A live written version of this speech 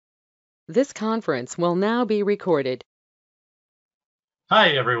This conference will now be recorded. Hi,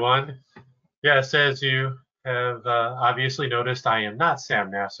 everyone. Yes, as you have obviously noticed, I am not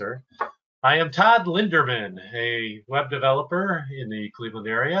Sam Nasser. I am Todd Linderman, a web developer in the Cleveland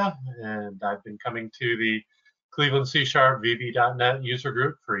area, and I've been coming to the Cleveland C# VB.NET user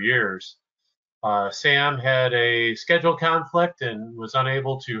group for years. Sam had a schedule conflict and was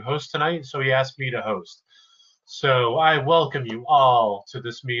unable to host tonight, so he asked me to host. So I welcome you all to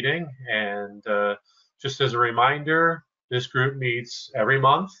this meeting, and just as a reminder, this group meets every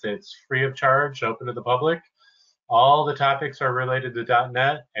month. It's free of charge, open to the public. All the topics are related to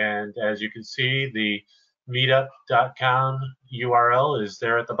 .NET, and as you can see, the meetup.com URL is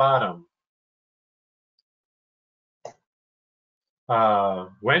there at the bottom.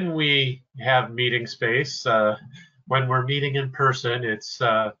 When we have meeting space, when we're meeting in person, it's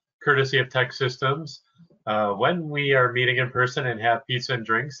courtesy of Tech Systems. When we are meeting in person and have pizza and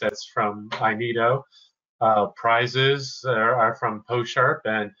drinks, that's from Inedo. Prizes are from PostSharp,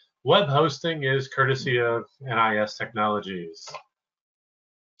 and web hosting is courtesy of NIS Technologies.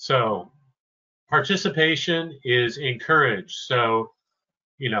 So participation is encouraged. So,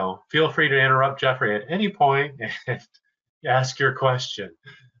 feel free to interrupt Jeffrey at any point and ask your question.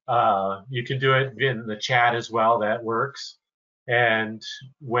 You can do it in the chat as well, that works. And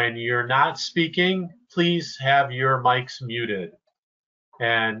when you're not speaking, please have your mics muted.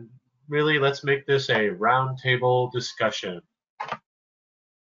 And really, let's make this a roundtable discussion.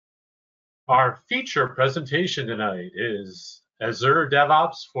 Our feature presentation tonight is Azure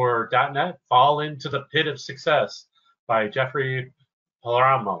DevOps for .NET Fall into the Pit of Success by Jeffrey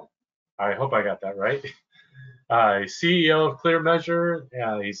Palermo. I hope I got that right. CEO of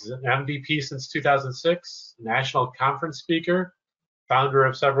ClearMeasure. He's an MVP since 2006, national conference speaker, founder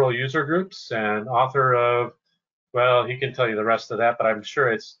of several user groups, and author of, well, he can tell you the rest of that, but I'm sure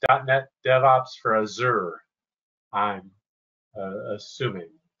it's .NET DevOps for Azure, I'm assuming.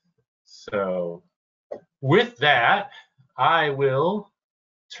 So with that, I will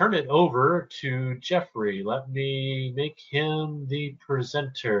turn it over to Jeffrey. Let me make him the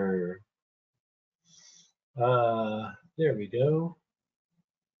presenter. There we go.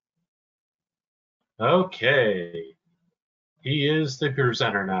 Okay. He is the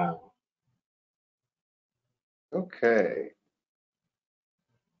presenter now. Okay.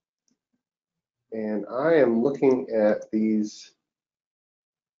 And I am looking at these.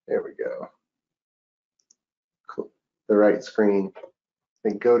 There we go. Cool. The right screen. I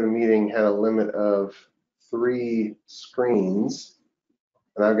think GoToMeeting had a limit of 3 screens,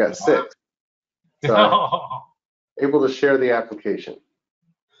 and I've got 6. So I'm able to share the application.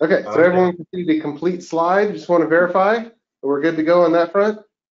 Okay, so everyone can see the complete slide. Just want to verify that we're good to go on that front?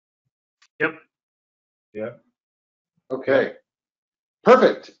 Yep. Yep. Okay.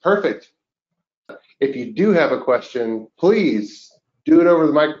 Perfect. Perfect. If you do have a question, please do it over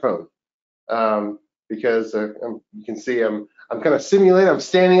the microphone, because you can see I'm kind of simulating. I'm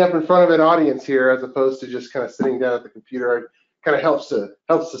standing up in front of an audience here as opposed to just kind of sitting down at the computer. It kind of helps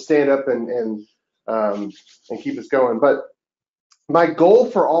to stand up and keep us going. But my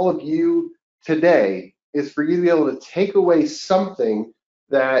goal for all of you today is for you to be able to take away something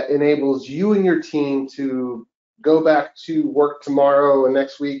that enables you and your team to go back to work tomorrow and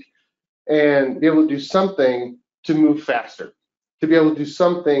next week and be able to do something to move faster, to be able to do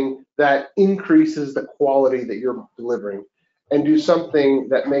something that increases the quality that you're delivering, and do something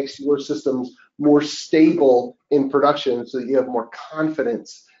that makes your systems more stable in production so that you have more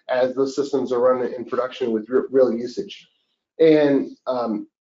confidence as those systems are running in production with real usage. And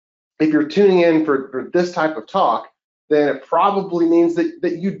if you're tuning in for this type of talk, then it probably means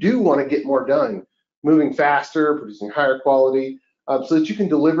that you do want to get more done, moving faster, producing higher quality, so that you can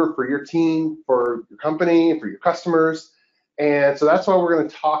deliver for your team, for your company, for your customers. And so that's why we're going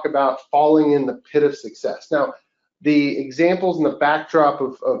to talk about falling in the pit of success. Now, the examples and the backdrop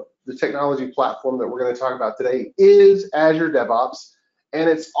of the technology platform that we're going to talk about today is Azure DevOps, and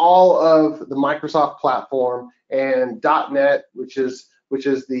it's all of the Microsoft platform and .NET, which is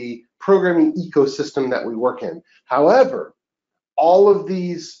the programming ecosystem that we work in. However, all of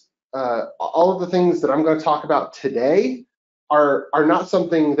the things that I'm going to talk about today are not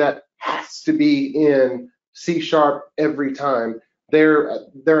something that has to be in C# every time.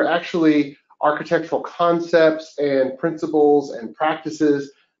 They're actually architectural concepts and principles and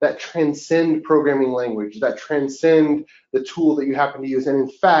practices that transcend programming language, that transcend the tool that you happen to use. And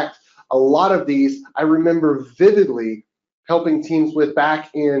in fact, a lot of these I remember vividly helping teams with back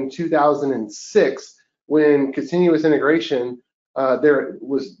in 2006 when continuous integration there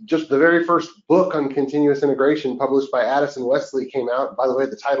was just the very first book on continuous integration published by Addison Wesley came out. By the way,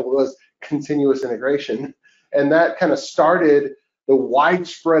 the title was Continuous Integration. And that kind of started the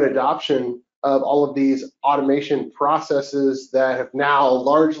widespread adoption of all of these automation processes that have now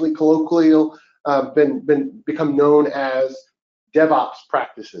largely colloquially become known as DevOps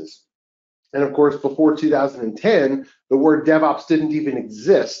practices. And of course, before 2010, the word DevOps didn't even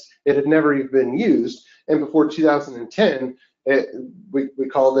exist. It had never even been used. And before 2010, we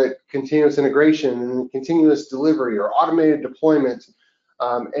called it continuous integration and continuous delivery or automated deployment.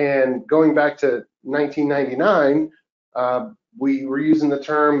 And going back to 1999, we were using the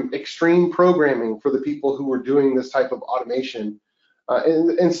term extreme programming for the people who were doing this type of automation.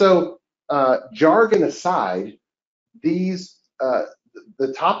 And so jargon aside, these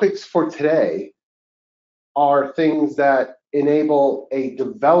the topics for today are things that enable a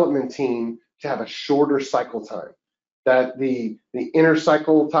development team to have a shorter cycle time. That the inner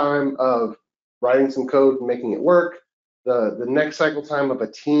cycle time of writing some code and making it work, the next cycle time of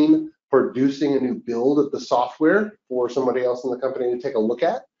a team producing a new build of the software for somebody else in the company to take a look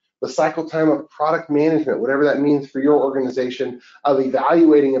at, the cycle time of product management, whatever that means for your organization, of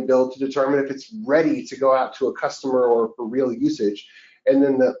evaluating a build to determine if it's ready to go out to a customer or for real usage, and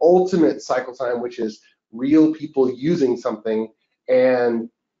then the ultimate cycle time, which is real people using something and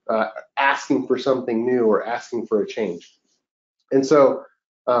asking for something new or asking for a change. And so,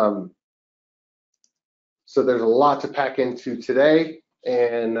 so there's a lot to pack into today,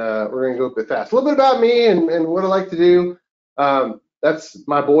 and we're going to go a bit fast. A little bit about me and what I like to do. That's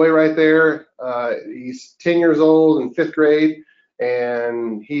my boy right there. He's 10 years old in 5th grade,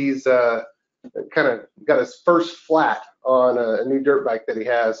 and he's kind of got his first flat on a new dirt bike that he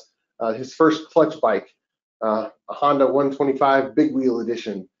has, his first clutch bike, a Honda 125 Big Wheel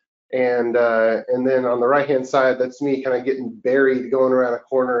Edition. And then on the right-hand side, that's me kind of getting buried going around a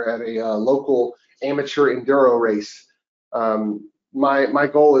corner at a local amateur enduro race. My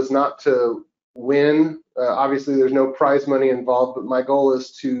goal is not to win. Obviously, there's no prize money involved, but my goal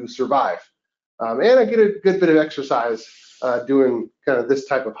is to survive. And I get a good bit of exercise doing kind of this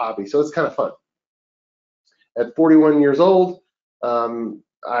type of hobby, so it's kind of fun. At 41 years old,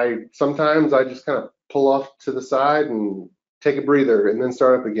 sometimes I just kind of pull off to the side and take a breather and then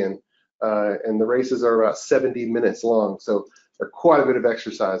start up again. And the races are about 70 minutes long, so they're quite a bit of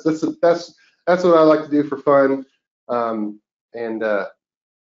exercise. That's what I like to do for fun, and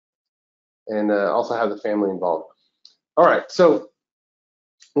also have the family involved. All right, so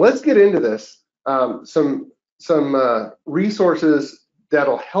let's get into this. Some resources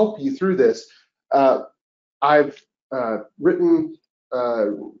that'll help you through this. I've written, I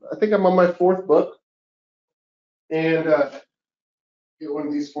think I'm on my 4th book, and get one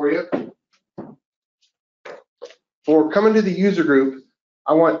of these for you. For coming to the user group,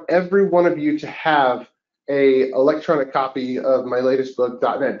 I want every one of you to have a electronic copy of my latest book,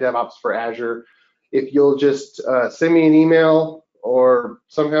 .NET DevOps for Azure. If you'll just send me an email or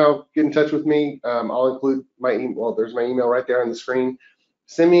somehow get in touch with me, I'll include my email. Well, there's my email right there on the screen.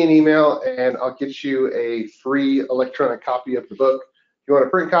 Send me an email and I'll get you a free electronic copy of the book. If you want a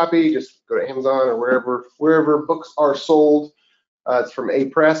print copy, just go to Amazon or wherever books are sold. It's from A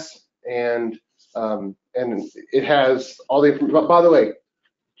Press, and it has all the information. By the way,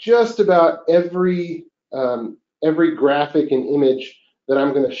 just about every graphic and image that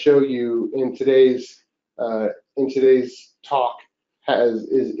I'm going to show you in today's talk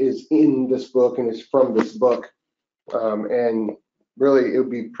is in this book and is from this book. And really, it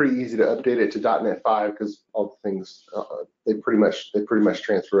would be pretty easy to update it to .NET 5 because all the things they pretty much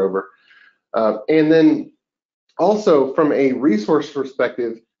transfer over. And then also from a resource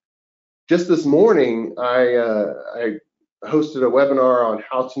perspective, just this morning I hosted a webinar on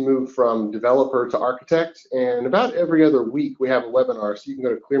how to move from developer to architect, and about every other week we have a webinar. So you can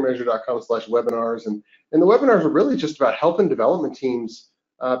go to clearmeasure.com/webinars, and the webinars are really just about helping development teams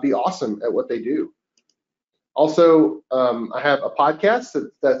be awesome at what they do. Also, I have a podcast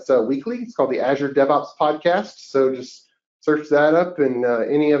that's weekly. It's called the Azure DevOps Podcast. So just search that up in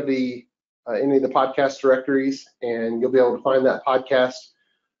any of the podcast directories, and you'll be able to find that podcast.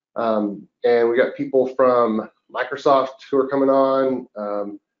 And we got people from Microsoft who are coming on,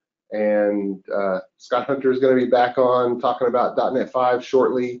 and Scott Hunter is going to be back on talking about .NET 5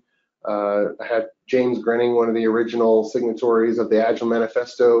 shortly. I had James Grenning, one of the original signatories of the Agile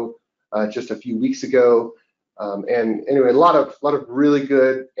Manifesto, just a few weeks ago. And anyway, a lot of really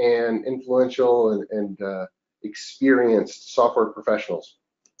good and influential and experienced software professionals.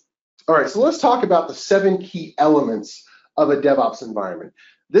 All right, so let's talk about the 7 key elements of a DevOps environment.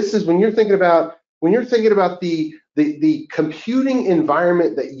 This is when you're thinking about the the computing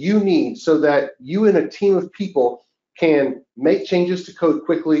environment that you need so that you and a team of people can make changes to code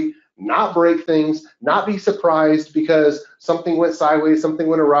quickly, not break things, not be surprised because something went sideways, something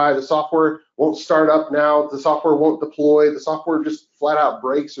went awry, the software won't start up now, the software won't deploy, the software just flat out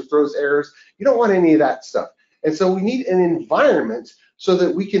breaks or throws errors. You don't want any of that stuff. And so we need an environment so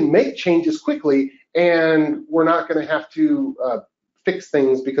that we can make changes quickly and we're not going to have to fix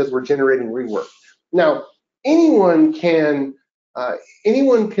things because we're generating rework. Now, anyone can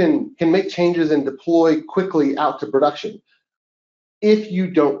make changes and deploy quickly out to production if you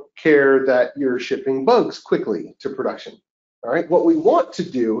don't care that you're shipping bugs quickly to production. All right, what we want to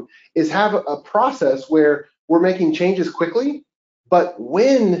do is have a process where we're making changes quickly, but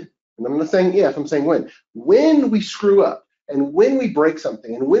when, and I'm not saying if, I'm saying when we screw up and when we break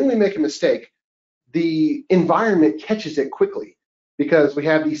something and when we make a mistake, the environment catches it quickly because we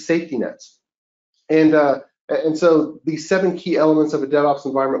have these safety nets. And so these 7 key elements of a DevOps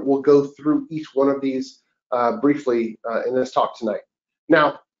environment, we'll go through each one of these briefly in this talk tonight.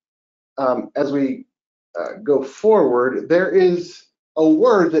 Now, as we go forward, there is a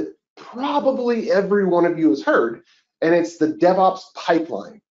word that probably every one of you has heard, and it's the DevOps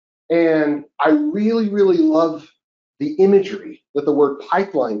pipeline. And I really, really love the imagery that the word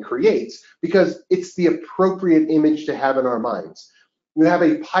pipeline creates because it's the appropriate image to have in our minds. You have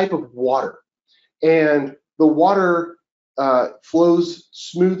a pipe of water, and the water flows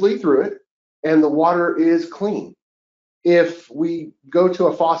smoothly through it, and the water is clean. If we go to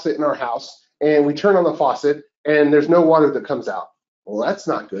a faucet in our house and we turn on the faucet and there's no water that comes out, well, that's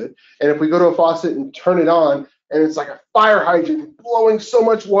not good. And if we go to a faucet and turn it on and it's like a fire hydrant blowing so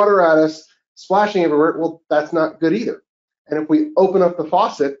much water at us, splashing everywhere, well, that's not good either. And if we open up the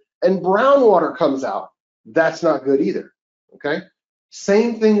faucet and brown water comes out, that's not good either, okay?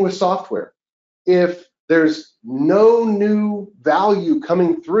 Same thing with software. If there's no new value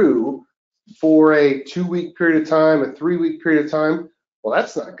coming through for a 2-week period of time, a 3-week period of time, well,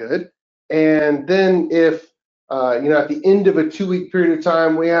 that's not good. And then if, at the end of a 2-week period of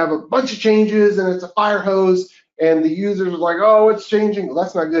time, we have a bunch of changes and it's a fire hose and the users are like, oh, it's changing, well,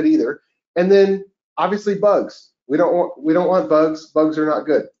 that's not good either. And then obviously bugs. We don't want bugs. Bugs are not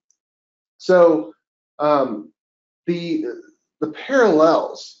good. So the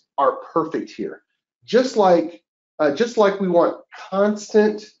parallels are perfect here. Just like we want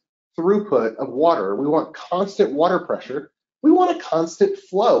constant throughput of water, we want constant water pressure, we want a constant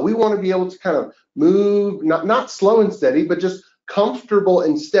flow. We want to be able to kind of move, not slow and steady, but just comfortable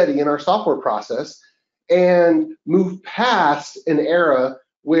and steady in our software process and move past an era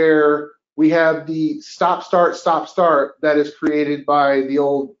where we have the stop, start that is created by the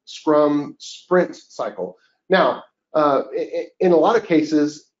old Scrum sprint cycle. Now, in a lot of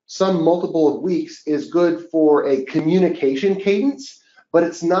cases, some multiple of weeks is good for a communication cadence, but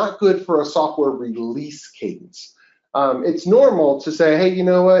it's not good for a software release cadence. It's normal to say, hey, you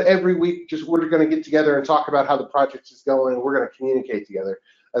know what, every week we're going to get together and talk about how the project is going, and we're going to communicate together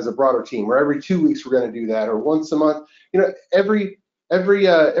as a broader team, or every 2 weeks we're going to do that, or once a month. Every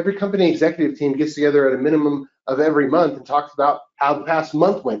company executive team gets together at a minimum of every month and talks about how the past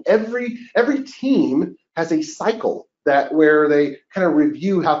month went. Every team has a cycle where they kind of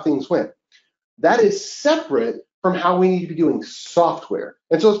review how things went. That is separate from how we need to be doing software.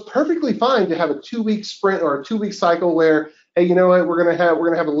 And so it's perfectly fine to have a 2-week sprint or a 2-week cycle where, hey, you know what, we're gonna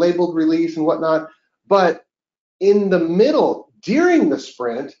have a labeled release and whatnot. But in the middle, during the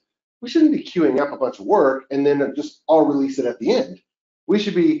sprint, we shouldn't be queuing up a bunch of work and then just all release it at the end. We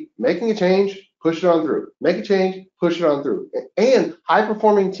should be making a change, push it on through. Make a change, push it on through. And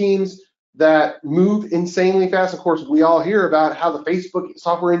high-performing teams that move insanely fast. Of course, we all hear about how the Facebook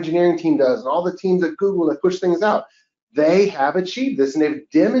software engineering team does and all the teams at Google that push things out. They have achieved this, and they've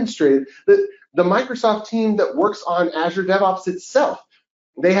demonstrated that the Microsoft team that works on Azure DevOps itself,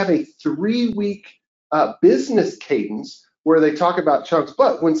 they have a 3-week business cadence where they talk about chunks.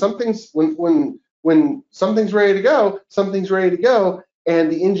 But when something's ready to go, something's ready to go,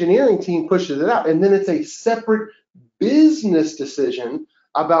 and the engineering team pushes it out, and then it's a separate business decision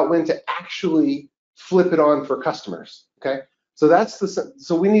about when to actually flip it on for customers, okay?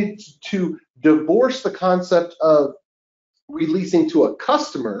 So we need to divorce the concept of releasing to a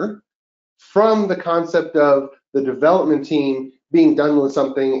customer from the concept of the development team being done with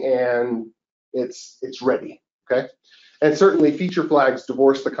something and it's ready, okay? And certainly feature flags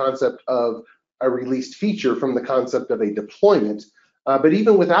divorce the concept of a released feature from the concept of a deployment. But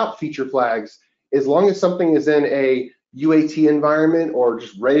even without feature flags, as long as something is in a UAT environment or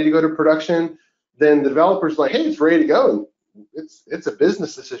just ready to go to production, then the developer's like, hey, it's ready to go. And it's a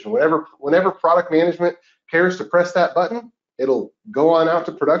business decision. Whenever product management cares to press that button, it'll go on out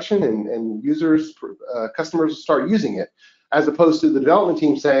to production, and users, customers will start using it, as opposed to the development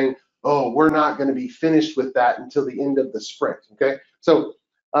team saying, oh, we're not going to be finished with that until the end of the sprint. Okay, so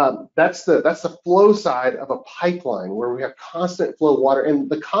that's the flow side of a pipeline where we have constant flow of water. And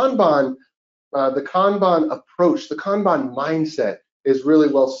the Kanban approach, the Kanban mindset is really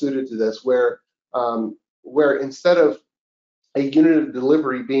well suited to this, where instead of a unit of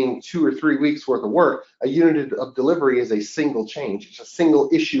delivery being 2 or 3 weeks worth of work, a unit of delivery is a single change. It's a single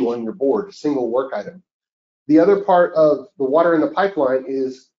issue on your board, a single work item. The other part of the water in the pipeline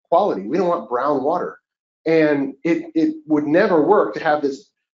is quality. We don't want brown water. And it would never work to have this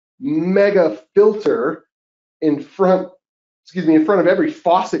mega filter in front of every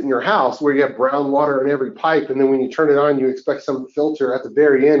faucet in your house, where you have brown water in every pipe, and then when you turn it on, you expect some filter at the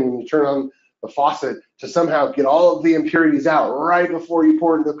very end when you turn on the faucet to somehow get all of the impurities out right before you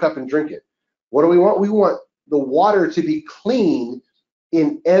pour it into the cup and drink it. What do we want? We want the water to be clean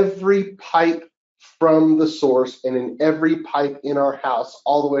in every pipe from the source and in every pipe in our house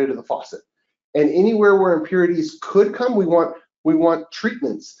all the way to the faucet. And anywhere where impurities could come, we want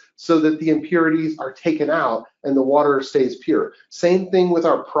treatments so that the impurities are taken out and the water stays pure. Same thing with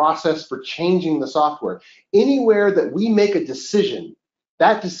our process for changing the software. Anywhere that we make a decision,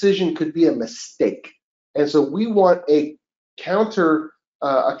 that decision could be a mistake. And so we want a counter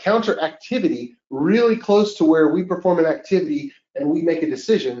activity really close to where we perform an activity and we make a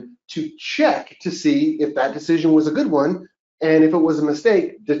decision to check to see if that decision was a good one, and if it was a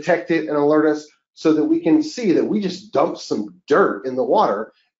mistake, detect it and alert us so that we can see that we just dumped some dirt in the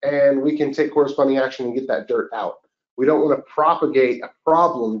water and we can take corresponding action and get that dirt out. We don't want to propagate a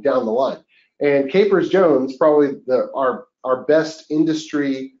problem down the line. And Capers-Jones, probably our best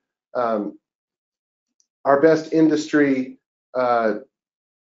industry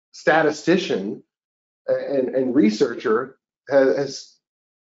statistician and researcher, has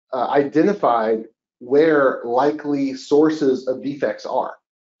identified where likely sources of defects are.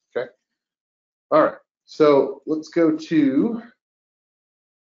 Okay. All right. So let's go to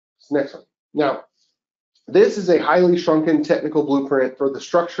this next one. Now, this is a highly shrunken technical blueprint for the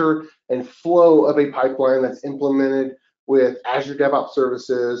structure and flow of a pipeline that's implemented with Azure DevOps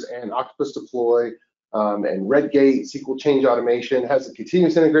Services and Octopus Deploy and Redgate, SQL Change Automation. It has a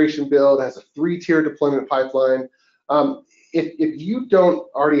continuous integration build, has a 3-tier deployment pipeline. If you don't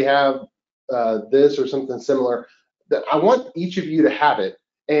already have this or something similar, I want each of you to have it.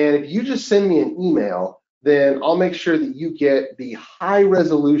 And if you just send me an email, then I'll make sure that you get the high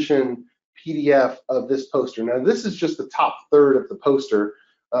resolution PDF of this poster. Now, this is just the top third of the poster.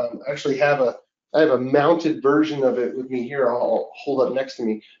 I actually I have a mounted version of it with me here. I'll hold up next to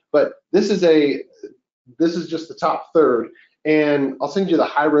me. But this is just the top third, and I'll send you the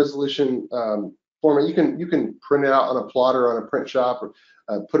high resolution format. You can print it out on a plotter on a print shop, or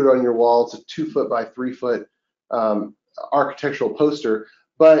put it on your wall. It's a 2-foot by 3-foot architectural poster.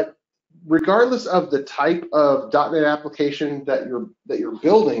 But regardless of the type of .NET application that you're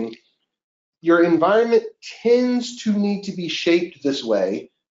building, your environment tends to need to be shaped this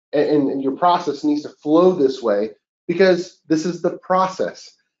way, and your process needs to flow this way, because this is the process.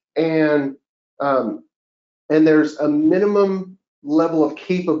 And there's a minimum level of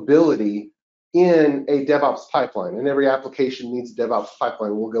capability in a DevOps pipeline, and every application needs a DevOps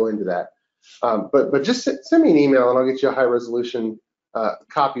pipeline. We'll go into that. But just send me an email and I'll get you a high resolution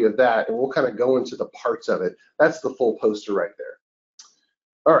copy of that, and we'll kind of go into the parts of it. That's the full poster right there.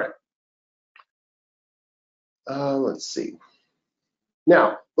 All right. Let's see.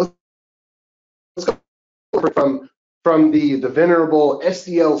 Now, let's go from the venerable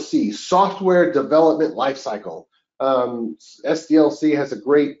SDLC, Software Development Lifecycle. SDLC has a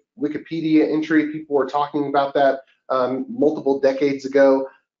great Wikipedia entry. People were talking about that multiple decades ago.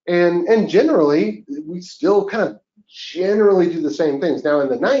 And generally, we still kind of generally do the same things. Now, in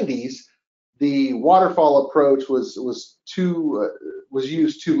the 90s, the waterfall approach was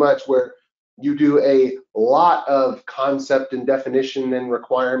used too much, where you do a lot of concept and definition and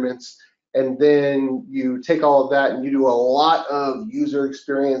requirements, and then you take all of that and you do a lot of user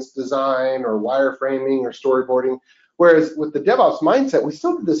experience design or wireframing or storyboarding. Whereas with the DevOps mindset, we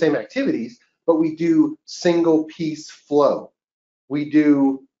still do the same activities, but we do single piece flow. We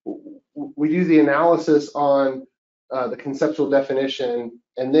do the analysis on the conceptual definition,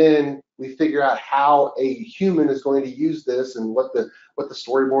 and then we figure out how a human is going to use this and what the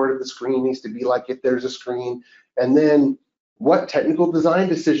storyboard of the screen needs to be like if there's a screen, and then what technical design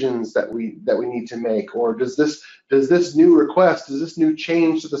decisions that we need to make, or does this new request, does this new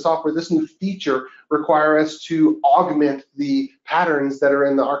change to the software, this new feature require us to augment the patterns that are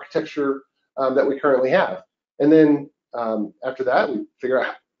in the architecture that we currently have. And then after that, we figure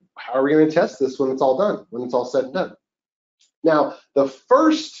out how are we going to test this when it's all done, when it's all said and done. Now, the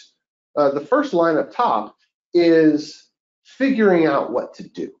first line up top is figuring out what to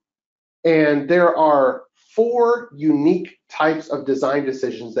do. And there are 4 unique types of design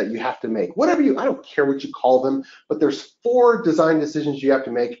decisions that you have to make. Whatever I don't care what you call them, but there's 4 design decisions you have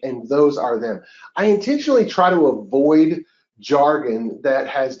to make, and those are them. I intentionally try to avoid jargon that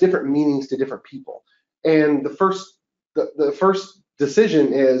has different meanings to different people. And the first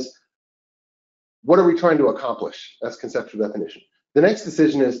decision is, what are we trying to accomplish? That's conceptual definition. The next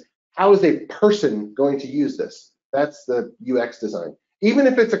decision is, how is a person going to use this? That's the UX design. Even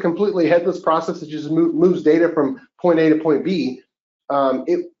if it's a completely headless process that just moves data from point A to point B,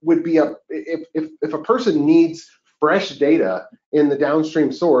 it would be if a person needs fresh data in the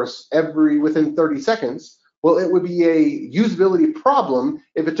downstream source within 30 seconds, well, it would be a usability problem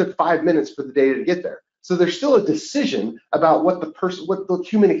if it took 5 minutes for the data to get there. So there's still a decision about what the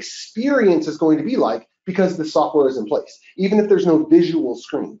human experience is going to be like because the software is in place, even if there's no visual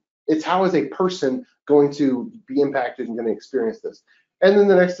screen. It's how is a person going to be impacted and going to experience this. And then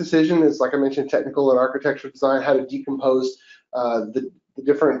the next decision is, like I mentioned, technical and architectural design, how to decompose the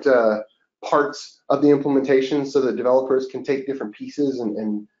different parts of the implementation so that developers can take different pieces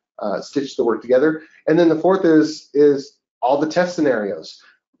and stitch the work together. And then the fourth is all the test scenarios.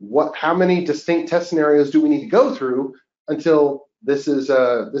 How many distinct test scenarios do we need to go through until this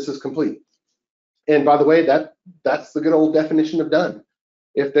is complete? And by the way, that's the good old definition of done.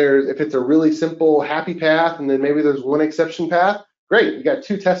 If it's a really simple happy path and then maybe there's one exception path, great, you got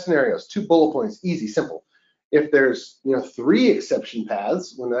 2 test scenarios, 2 bullet points, easy, simple. If there's 3 exception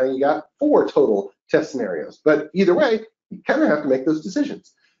paths, well, now you got 4 total test scenarios. But either way, you kind of have to make those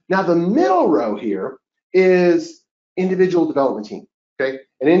decisions. Now the middle row here is individual development team. Okay,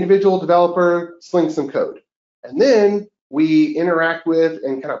 an individual developer slings some code, and then we interact with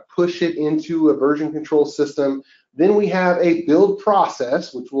and kind of push it into a version control system. Then we have a build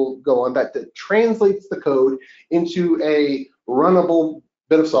process, which will go on, that translates the code into a runnable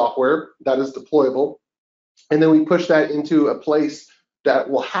bit of software that is deployable. And then we push that into a place that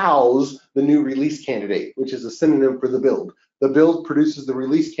will house the new release candidate, which is a synonym for the build. The build produces the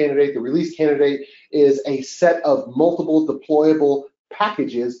release candidate. The release candidate is a set of multiple deployable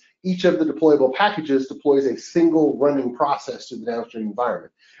packages. Each of the deployable packages deploys a single running process to the downstream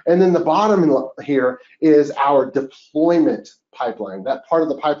environment. And then the bottom here is our deployment pipeline, that part of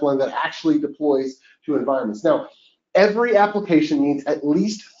the pipeline that actually deploys to environments. Now, every application needs at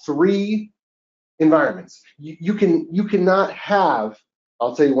least 3 environments. You cannot have,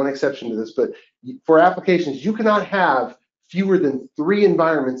 I'll tell you one exception to this, but for applications, you cannot have fewer than 3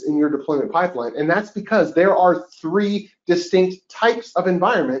 environments in your deployment pipeline, and that's because there are 3 distinct types of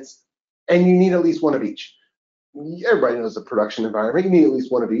environments, and you need at least one of each. Everybody knows a production environment, you need at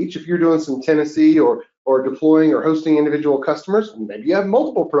least one of each. If you're doing some Tennessee or deploying or hosting individual customers, maybe you have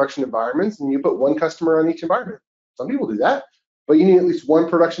multiple production environments and you put 1 customer on each environment. Some people do that, but you need at least 1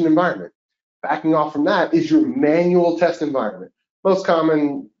 production environment. Backing off from that is your manual test environment. Most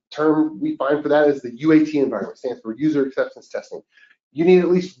common term we find for that is the UAT environment, stands for user acceptance testing. You need at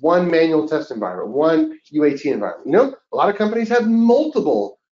least 1 manual test environment, 1 UAT environment. A lot of companies have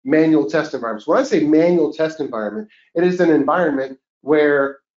multiple manual test environments. When I say manual test environment, it is an environment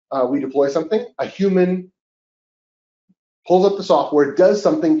where we deploy something, a human pulls up the software, does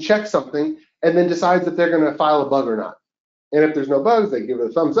something, checks something, and then decides if they're going to file a bug or not. And if there's no bugs, they give it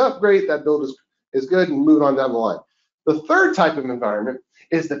a thumbs up, great, that build is good, and move on down the line. The third type of environment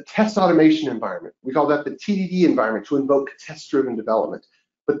is the test automation environment. We call that the TDD environment, to invoke test-driven development.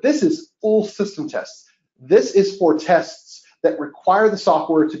 But this is full system tests. This is for tests that require the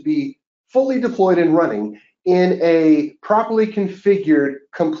software to be fully deployed and running in a properly configured,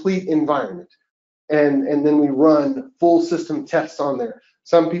 complete environment. And then we run full system tests on there.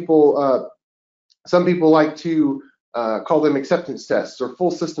 Some people like to call them acceptance tests or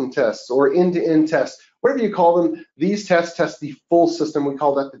full system tests or end-to-end tests. Whatever you call them, these tests test the full system. We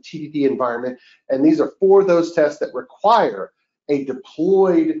call that the TDD environment. And these are for those tests that require a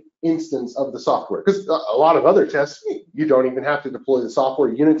deployed instance of the software. Because a lot of other tests, you don't even have to deploy the software.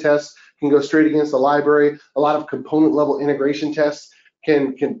 Unit tests can go straight against the library. A lot of component level integration tests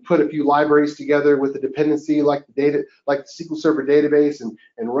can put a few libraries together with a dependency like the SQL Server database and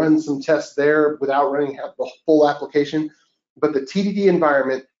run some tests there without running the full application. But the TDD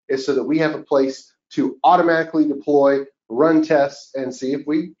environment is so that we have a place to automatically deploy, run tests, and see if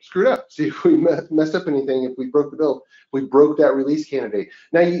we screwed up, see if we messed up anything, if we broke the build, if we broke that release candidate.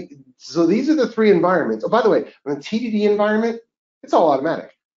 Now, so these are the 3 environments. Oh, by the way, in the TDD environment, it's all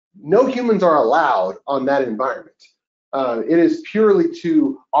automatic. no humans are allowed on that environment. It is purely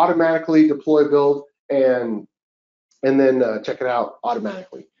to automatically deploy, build, and then check it out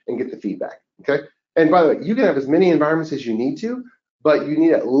automatically and get the feedback, okay? And by the way, you can have as many environments as you need to, but you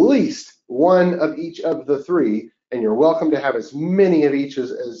need at least one of each of the three, and you're welcome to have as many of each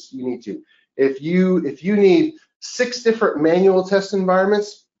as you need to. If you need 6 different manual test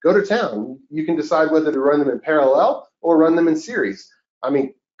environments, go to town. You can decide whether to run them in parallel or run them in series. I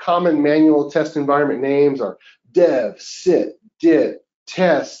mean, common manual test environment names are dev, sit, dit,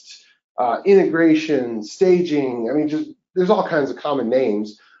 test, integration, staging. I mean, just there's all kinds of common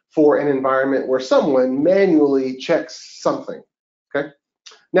names for an environment where someone manually checks something, okay?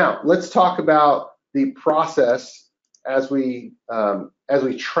 Now, let's talk about the process as we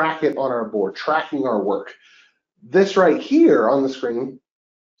track it on our board, tracking our work. This right here on the screen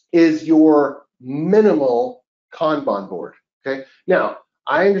is your minimal Kanban board, okay? Now,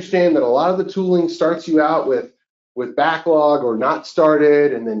 I understand that a lot of the tooling starts you out with backlog or not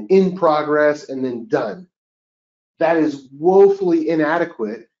started, and then in progress, and then done. That is woefully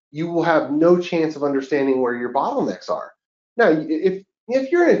inadequate. You will have no chance of understanding where your bottlenecks are. Now,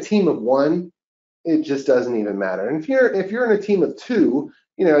 if you're in a team of 1, it just doesn't even matter. And if you're in a team of 2,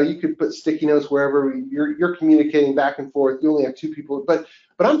 you know, you could put sticky notes wherever you're communicating back and forth. You only have 2 people, but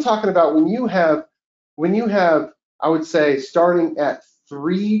I'm talking about when you have, I would say, starting at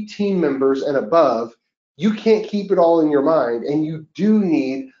 3 team members and above, you can't keep it all in your mind, and you do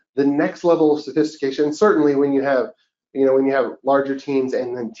need the next level of sophistication. And certainly when you have, larger teams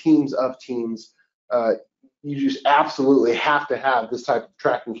and then teams of teams, you just absolutely have to have this type of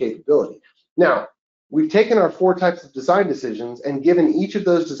tracking capability. Now, we've taken our 4 types of design decisions and given each of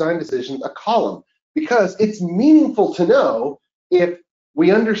those design decisions a column, because it's meaningful to know if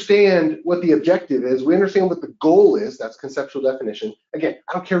we understand what the objective is, we understand what the goal is. That's conceptual definition. Again,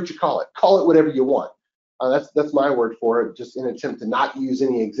 I don't care what you call it whatever you want. That's my word for it, just in an attempt to not use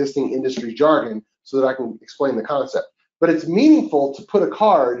any existing industry jargon so that I can explain the concept. But it's meaningful to put a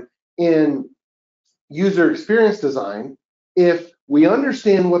card in user experience design if we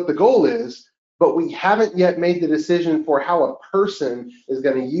understand what the goal is, but we haven't yet made the decision for how a person is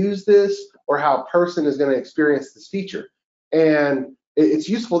going to use this or how a person is going to experience this feature. And it's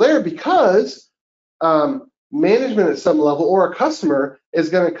useful there because management at some level or a customer is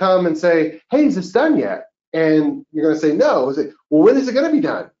going to come and say, hey, is this done yet? And you're going to say no. Well, when is it going to be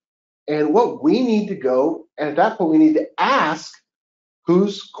done? And what we need to go, and at that point we need to ask,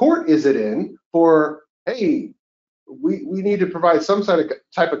 whose court is it in for, hey, we need to provide some type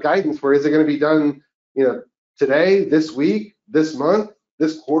of guidance where is it going to be done, today, this week, this month,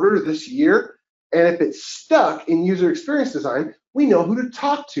 this quarter, this year. And if it's stuck in user experience design, we know who to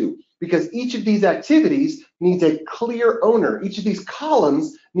talk to, because each of these activities needs a clear owner. Each of these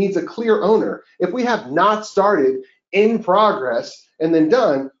columns needs a clear owner. If we have not started, in progress, and then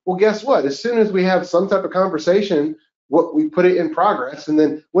done, well, guess what? As soon as we have some type of conversation, what we put it in progress, and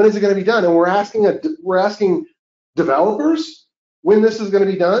then when is it going to be done? And we're asking developers when this is going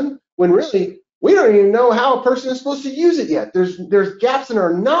to be done, when really we don't even know how a person is supposed to use it yet. There's gaps in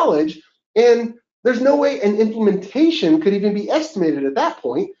our knowledge, and there's no way an implementation could even be estimated at that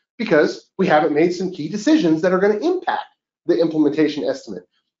point because we haven't made some key decisions that are going to impact the implementation estimate.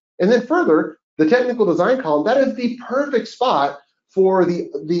 And then further, the technical design column, that is the perfect spot for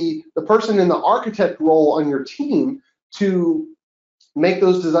the person in the architect role on your team to make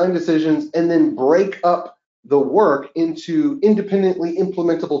those design decisions and then break up the work into independently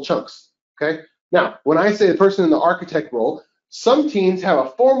implementable chunks, okay? Now, when I say the person in the architect role, some teams have a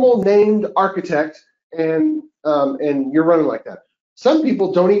formal named architect and you're running like that. Some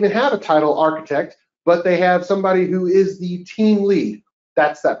people don't even have a title architect, but they have somebody who is the team lead.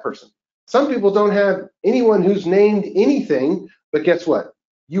 That's that person. Some people don't have anyone who's named anything, but guess what?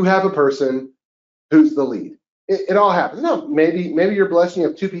 You have a person who's the lead. It all happens. No, maybe you're blessed and you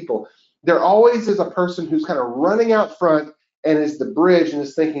have 2 people. There always is a person who's kind of running out front and is the bridge and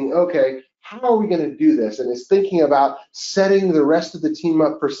is thinking, okay, how are we going to do this? And is thinking about setting the rest of the team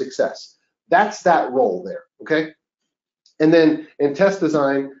up for success. That's that role there, okay? And then in test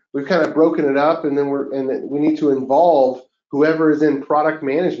design, we've kind of broken it up, and then we need to involve whoever is in product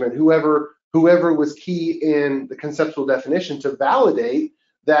management, whoever was key in the conceptual definition to validate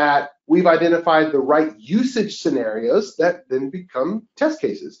that we've identified the right usage scenarios that then become test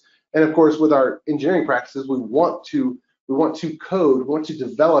cases. And of course, with our engineering practices, we want to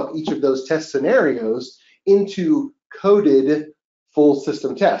develop each of those test scenarios into coded full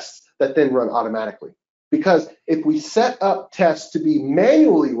system tests that then run automatically. Because if we set up tests to be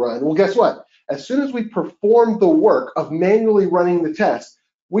manually run, well, guess what? As soon as we perform the work of manually running the test,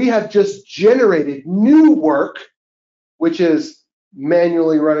 we have just generated new work, which is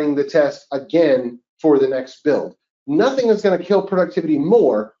manually running the test again for the next build. Nothing is going to kill productivity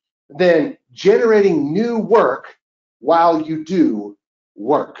more than generating new work while you do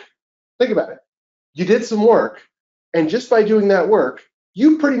work. Think about it. You did some work, and just by doing that work,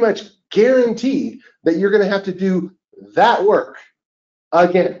 you pretty much guaranteed that you're going to have to do that work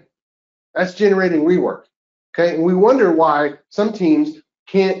again. That's generating rework. Okay, and we wonder why some teams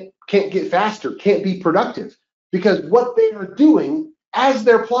can't get faster, can't be productive, because what they are doing as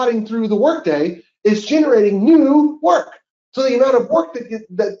they're plotting through the workday is generating new work. So the amount of work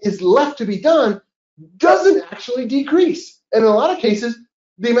that is left to be done doesn't actually decrease. And in a lot of cases,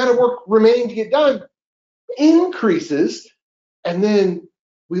 the amount of work remaining to get done increases. And then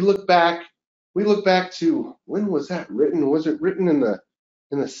we look back to, when was that written? Was it written in the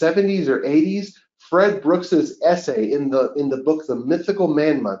 70s or 80s? Fred Brooks's essay in the book The Mythical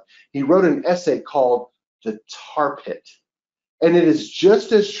Man Month. He wrote an essay called The Tar Pit. And it is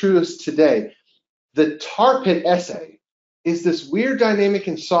just as true as today. The Tar Pit essay is this weird dynamic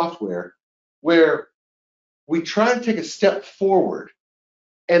in software where we try to take a step forward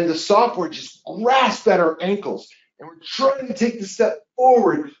and the software just grasps at our ankles, and we're trying to take the step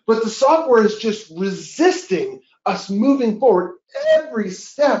forward, but the software is just resisting us moving forward. Every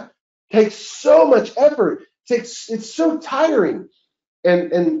step takes so much effort. It's so tiring.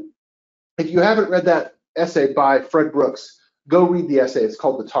 And if you haven't read that essay by Fred Brooks, go read the essay. It's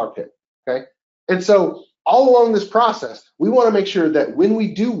called The Tar Pit. Okay. And so all along this process, we want to make sure that when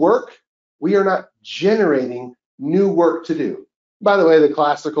we do work, we are not generating new work to do. By the way, the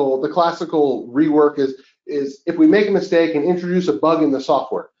classical rework is if we make a mistake and introduce a bug in the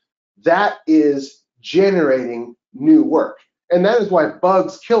software, that is generating new work. And that is why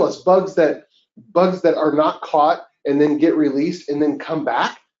bugs kill us. Bugs that are not caught and then get released and then come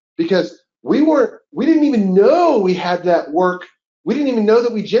back, because we didn't even know we had that work. We didn't even know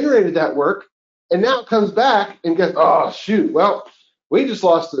that we generated that work. And now it comes back and goes, oh shoot, well, we just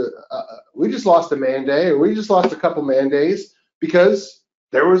lost a man day, or we just lost a couple man days because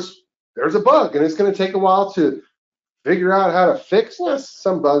there was a bug, and it's going to take a while to figure out how to fix.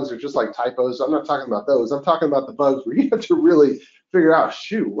 Some bugs are just like typos. I'm not talking about those. I'm talking about the bugs where you have to really figure out,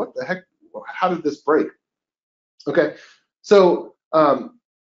 shoot, what the heck? How did this break? Okay, so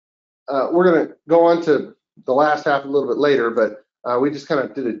we're going to go on to the last half a little bit later, but we just kind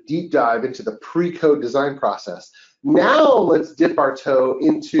of did a deep dive into the pre-code design process. Now let's dip our toe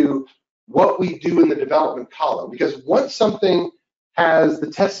into what we do in the development column, because once something has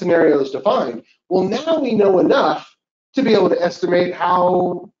the test scenarios defined, well, now we know enough to be able to estimate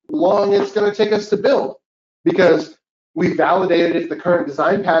how long it's going to take us to build, because we validated if the current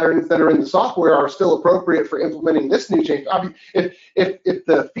design patterns that are in the software are still appropriate for implementing this new change. I mean, if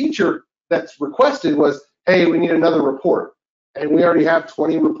the feature that's requested was, hey, we need another report, and we already have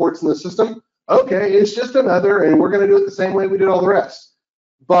 20 reports in the system, okay, it's just another, and we're going to do it the same way we did all the rest.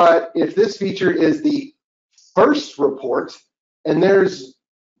 But if this feature is the first report, and there's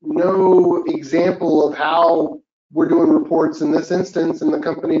no example of how we're doing reports in this instance, and the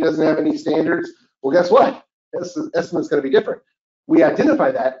company doesn't have any standards, well, guess what? The estimate's going to be different. We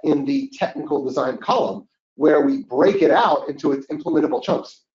identify that in the technical design column, where we break it out into its implementable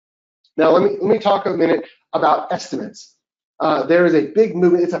chunks. Now, let me talk a minute about estimates. There is a big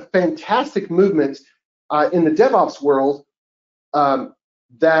movement. It's a fantastic movement in the DevOps world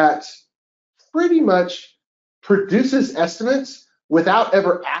that pretty much produces estimates without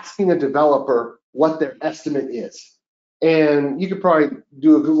ever asking a developer what their estimate is. And you could probably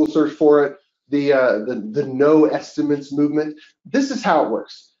do a Google search for it, the no estimates movement. This is how it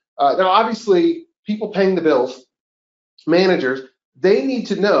works. Now, obviously, people paying the bills, managers, they need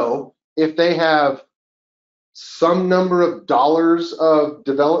to know if they have some number of dollars of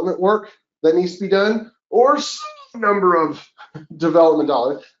development work that needs to be done, or some number of development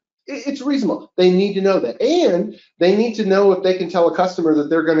dollars. It's reasonable. They need to know that. And they need to know if they can tell a customer that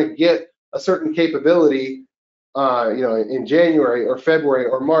they're going to get a certain capability in January or February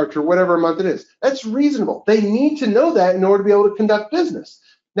or March or whatever month it is. That's reasonable. They need to know that in order to be able to conduct business.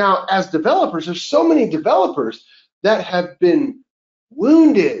 Now, as developers, there's so many developers that have been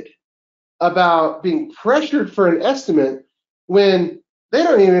wounded about being pressured for an estimate when they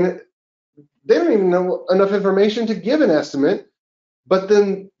don't even know enough information to give an estimate, but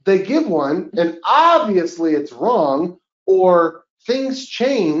then they give one and obviously it's wrong, or things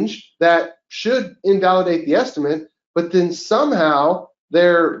change that should invalidate the estimate, but then somehow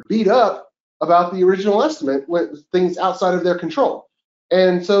they're beat up about the original estimate when things outside of their control.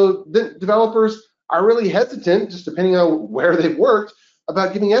 And so the developers are really hesitant, just depending on where they've worked,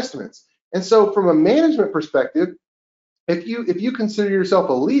 about giving estimates. And so from a management perspective, if you consider yourself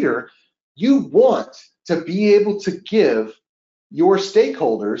a leader, you want to be able to give your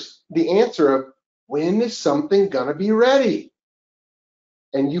stakeholders the answer of when is something gonna be ready?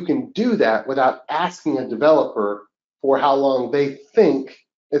 And you can do that without asking a developer for how long they think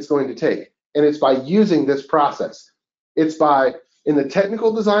it's going to take. And it's by using this process. It's by, in the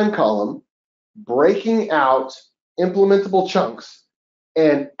technical design column, breaking out implementable chunks.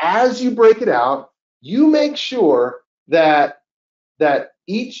 And as you break it out, you make sure that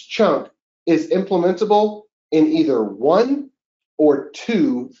each chunk is implementable in either 1 or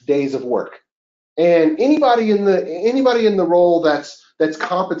 2 days of work. And anybody in the role that's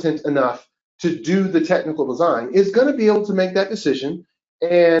competent enough to do the technical design is going to be able to make that decision.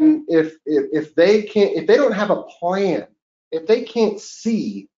 And if they don't have a plan, if they can't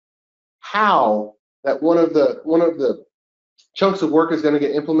see how that one of the chunks of work is going to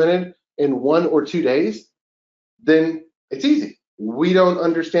get implemented in 1 or 2 days, then it's easy. We don't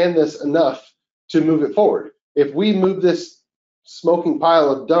understand this enough to move it forward. If we move this smoking pile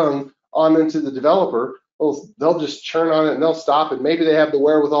of dung on into the developer, well, they'll just churn on it and they'll stop, and maybe they have the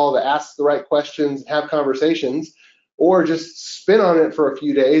wherewithal to ask the right questions, have conversations, or just spin on it for a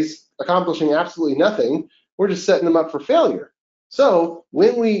few days, accomplishing absolutely nothing. We're just setting them up for failure. So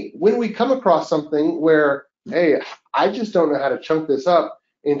when we come across something where, hey, I just don't know how to chunk this up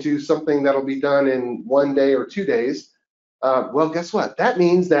into something that'll be done in 1 day or 2 days, well, guess what? That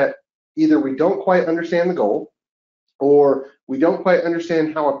means that either we don't quite understand the goal, or we don't quite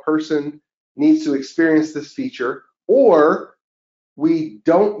understand how a person needs to experience this feature, or we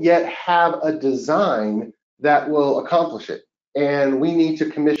don't yet have a design that will accomplish it, and we need to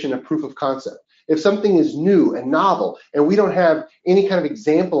commission a proof of concept. If something is new and novel, and we don't have any kind of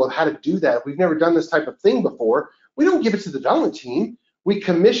example of how to do that, if we've never done this type of thing before, we don't give it to the development team. We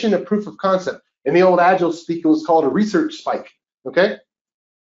commission a proof of concept. In the old Agile speak, it was called a research spike, okay?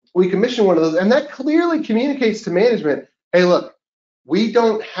 We commission one of those, and that clearly communicates to management, hey, look, we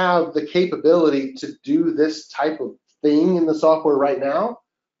don't have the capability to do this type of thing in the software right now.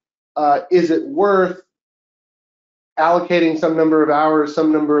 Is it worth allocating some number of hours,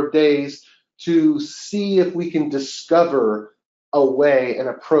 some number of days to see if we can discover a way, an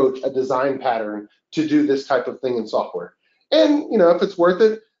approach, a design pattern to do this type of thing in software? And if it's worth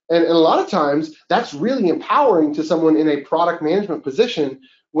it, and a lot of times that's really empowering to someone in a product management position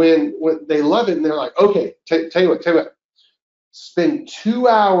when they love it and they're like, okay, tell you what, spend 2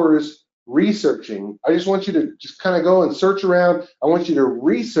 hours researching. I just want you to just kind of go and search around. I want you to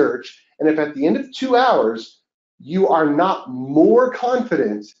research, and if at the end of 2 hours you are not more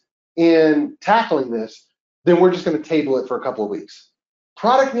confident in tackling this, then we're just going to table it for a couple of weeks.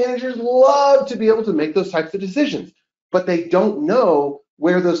 Product managers love to be able to make those types of decisions, but they don't know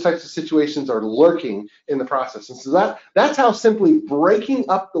where those types of situations are lurking in the process. And so that's how simply breaking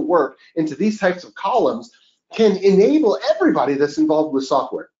up the work into these types of columns can enable everybody that's involved with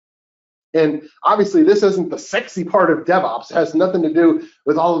software. And obviously this isn't the sexy part of DevOps. It has nothing to do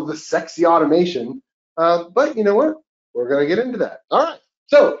with all of the sexy automation, but you know what? We're going to get into that. All right.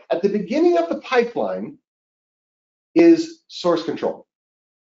 So at the beginning of the pipeline is source control.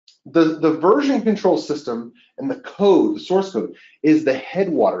 The version control system and the code, the source code, is the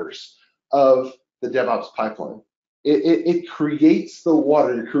headwaters of the DevOps pipeline. It creates the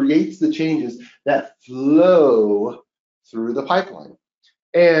water, it creates the changes that flow through the pipeline.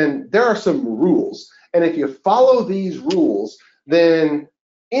 And there are some rules. And if you follow these rules, then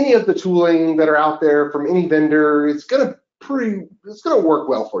any of the tooling that are out there from any vendor, it's gonna work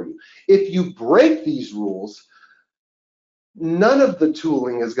well for you. If you break these rules, none of the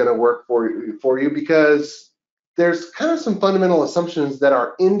tooling is going to work for you because there's kind of some fundamental assumptions that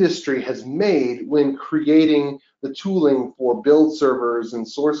our industry has made when creating the tooling for build servers and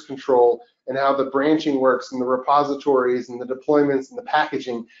source control and how the branching works and the repositories and the deployments and the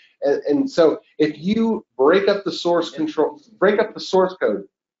packaging. And so if you break up the source control, break up the source code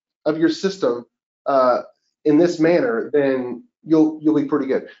of your system in this manner, then you'll be pretty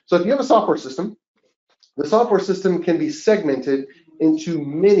good. So if you have a software system, the software system can be segmented into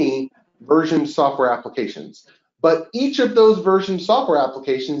many version software applications, but each of those version software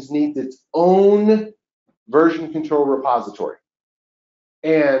applications needs its own version control repository.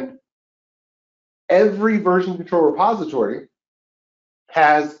 And every version control repository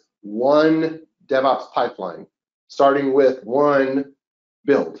has one DevOps pipeline, starting with one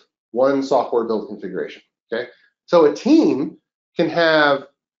build, one software build configuration, okay? So a team can have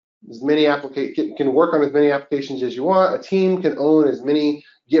can work on as many applications as you want. A team can own as many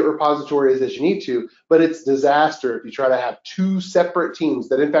Git repositories as you need to, but it's disaster if you try to have two separate teams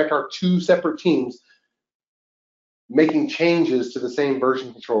that in fact are two separate teams making changes to the same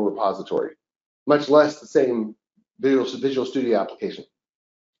version control repository, much less the same Visual Studio application.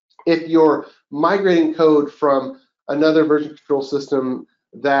 If you're migrating code from another version control system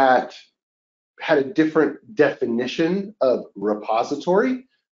that had a different definition of repository,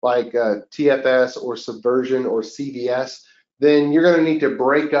 like TFS or Subversion or CVS, then you're going to need to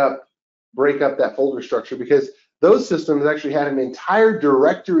break up that folder structure, because those systems actually had an entire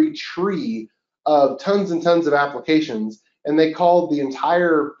directory tree of tons and tons of applications, and they called the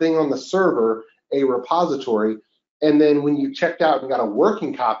entire thing on the server a repository. And then when you checked out and got a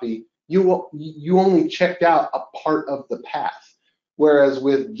working copy, you only checked out a part of the path. Whereas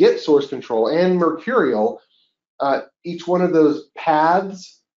with Git source control and Mercurial, each one of those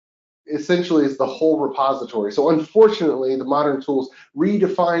paths essentially is the whole repository. So unfortunately, the modern tools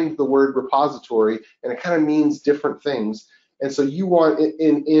redefined the word repository, and it kind of means different things. And so you want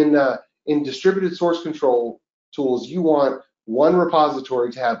in distributed source control tools, you want one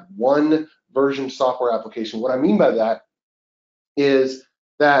repository to have one version software application. What I mean by that is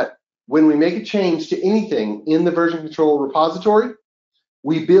that when we make a change to anything in the version control repository,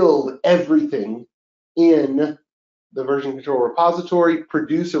 we build everything in the version control repository,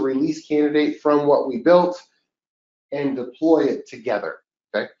 produce a release candidate from what we built, and deploy it together.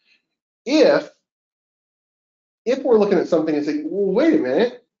 Okay. If we're looking at something and saying, well, wait a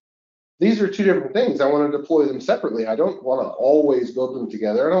minute, these are two different things. I want to deploy them separately. I don't want to always build them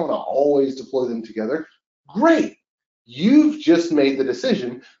together. I don't want to always deploy them together. Great. You've just made the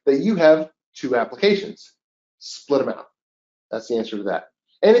decision that you have two applications. Split them out. That's the answer to that.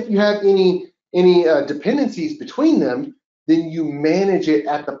 And if you have any dependencies between them, then you manage it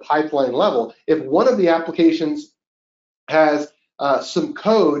at the pipeline level. If one of the applications has some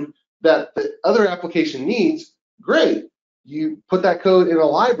code that the other application needs, great. You put that code in a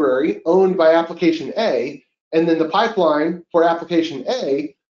library owned by application A, and then the pipeline for application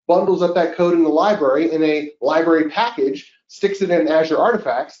A bundles up that code in the library in a library package, sticks it in Azure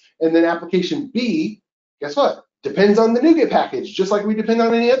Artifacts, and then application B, guess what? Depends on the NuGet package, just like we depend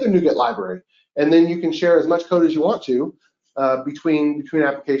on any other NuGet library. And then you can share as much code as you want to between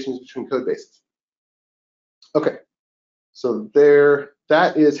applications, between code bases. Okay, so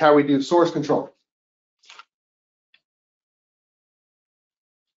that is how we do source control.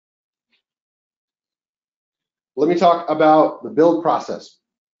 Let me talk about the build process.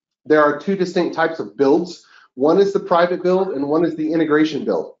 There are two distinct types of builds. One is the private build and one is the integration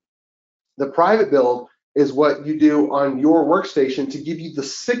build. The private build is what you do on your workstation to give you the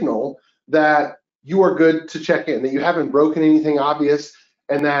signal that you are good to check in, that you haven't broken anything obvious,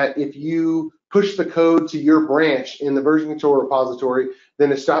 and that if you push the code to your branch in the version control repository,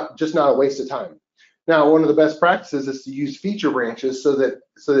 then it's just not a waste of time. Now, one of the best practices is to use feature branches so that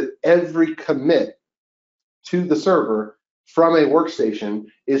every commit to the server from a workstation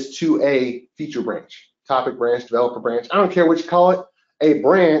is to a feature branch, topic branch, developer branch. I don't care what you call it, a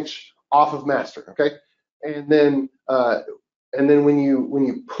branch off of master. Okay, and then when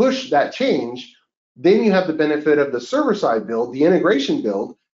you push that change, then you have the benefit of the server-side build, the integration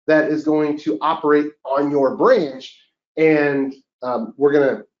build that is going to operate on your branch, and we're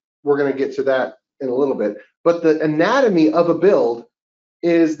gonna get to that in a little bit. But the anatomy of a build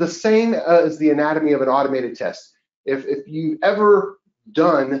is the same as the anatomy of an automated test. If you've ever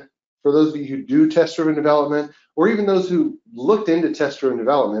done, for those of you who do test-driven development, or even those who looked into test-driven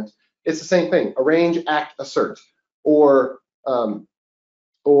development, it's the same thing: arrange, act, assert, or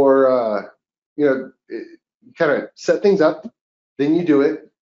you know, kind of set things up, then you do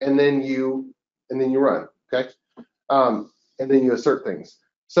it, and then you run. Okay, and then you assert things.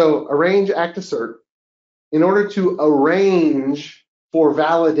 So arrange, act, assert. In order to arrange for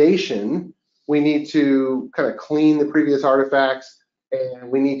validation, we need to kind of clean the previous artifacts, and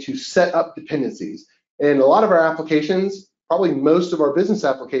we need to set up dependencies. And a lot of our applications, probably most of our business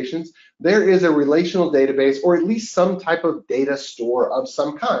applications, there is a relational database or at least some type of data store of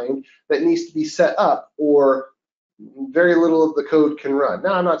some kind that needs to be set up, or very little of the code can run.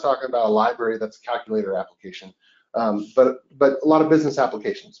 Now, I'm not talking about a library that's a calculator application, but a lot of business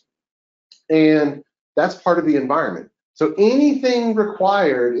applications. And that's part of the environment. So anything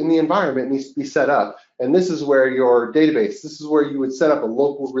required in the environment needs to be set up. And this is where your database, this is where you would set up a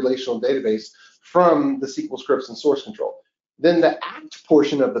local relational database from the SQL scripts and source control. Then the act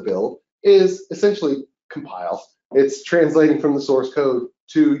portion of the build is essentially compile. It's translating from the source code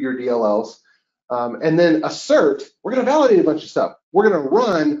to your DLLs. And then assert, we're going to validate a bunch of stuff. We're going to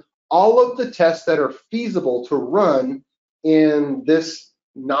run all of the tests that are feasible to run in this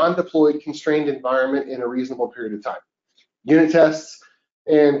non-deployed constrained environment in a reasonable period of time. Unit tests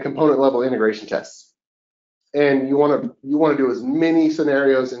and component level integration tests. And you want to do as many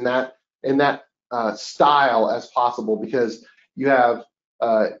scenarios in that style as possible, because you have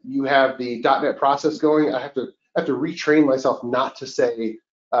the .NET process going. I have to retrain myself not to say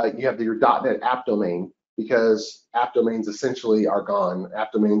you have your .NET app domain, because app domains essentially are gone.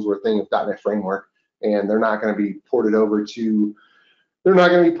 App domains were a thing of .NET framework, and they're not going to be ported over to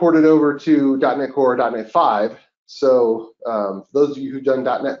 .NET Core or .NET 5. So those of you who've done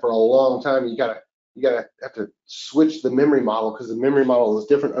 .NET for a long time, you gotta have to switch the memory model, because the memory model is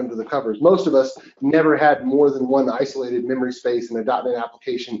different under the covers. Most of us never had more than one isolated memory space in a .NET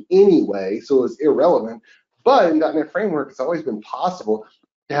application anyway, so it's irrelevant. But in .NET Framework, it's always been possible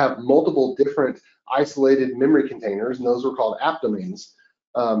to have multiple different isolated memory containers, and those were called app domains.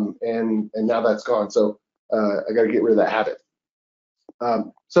 And now that's gone. So I got to get rid of that habit.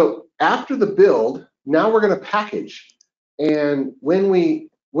 So after the build, now we're going to package. And when we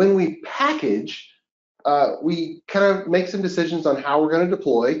package, we kind of make some decisions on how we're going to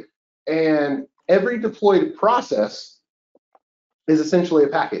deploy. And every deployed process is essentially a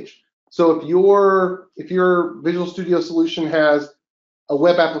package. So if your Visual Studio solution has a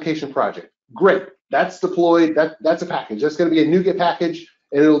web application project, great, that's deployed. That's a package. That's going to be a NuGet package,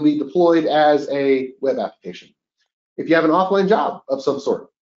 and it'll be deployed as a web application. If you have an offline job of some sort,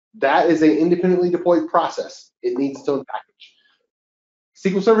 that is an independently deployed process. It needs its own package.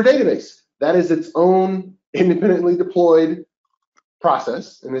 SQL Server Database, that is its own independently deployed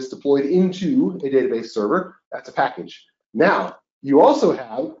process, and it's deployed into a database server. That's a package. Now, you also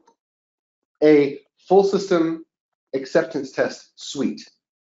have a full system acceptance test suite.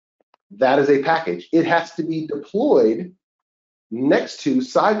 That is a package. It has to be deployed next to,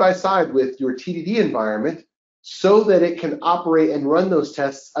 side by side with your TDD environment, so that it can operate and run those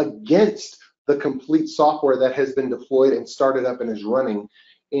tests against the complete software that has been deployed and started up and is running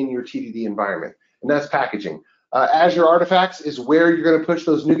in your TDD environment. And that's packaging. Azure Artifacts is where you're going to push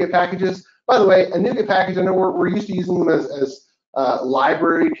those NuGet packages. By the way, a NuGet package, I know we're used to using them as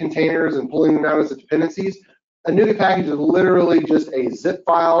library containers and pulling them out as dependencies. A NuGet package is literally just a zip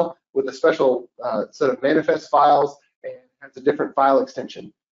file with a special set of manifest files, and has a different file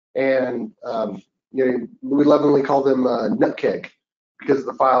extension. And we lovingly call them nutkeg because of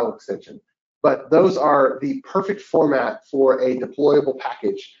the file extension. But those are the perfect format for a deployable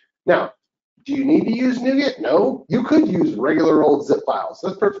package. Now, do you need to use NuGet? No, you could use regular old zip files.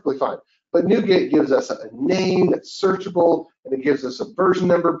 That's perfectly fine. But NuGet gives us a name that's searchable, and it gives us a version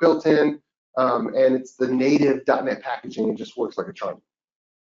number built in, and it's the native .NET packaging. It just works like a charm.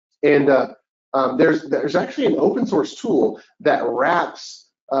 And there's actually an open source tool that wraps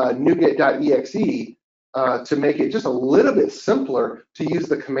NuGet.exe to make it just a little bit simpler to use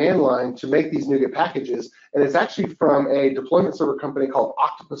the command line to make these NuGet packages. And it's actually from a deployment server company called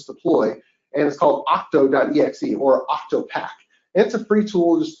Octopus Deploy, and it's called octo.exe or octopack. And it's a free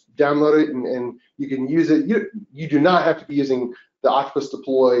tool. Just download it and you can use it. You do not have to be using the Octopus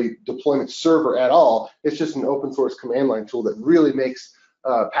Deploy deployment server at all. It's just an open source command line tool that really makes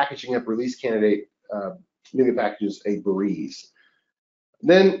packaging up release candidate NuGet packages a breeze.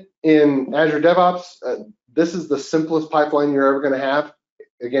 Then in Azure DevOps, this is the simplest pipeline you're ever going to have.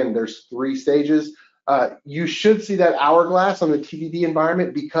 Again, there's 3 stages. You should see that hourglass on the TDD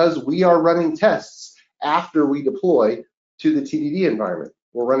environment because we are running tests after we deploy to the TDD environment.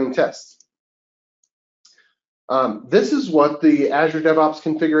 We're running tests. This is what the Azure DevOps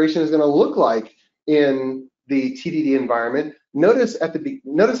configuration is going to look like in the TDD environment. Notice at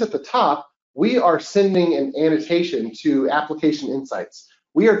the top, we are sending an annotation to Application Insights.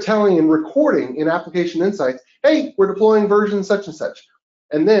 We are telling and recording in Application Insights, hey, we're deploying version such and such.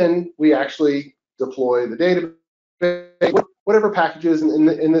 And then we actually deploy the database, whatever packages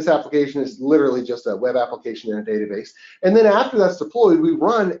in this application is literally just a web application in a database. And then after that's deployed, we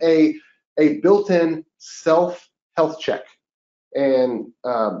run a built-in self-health check. And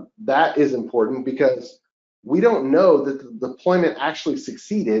that is important because we don't know that the deployment actually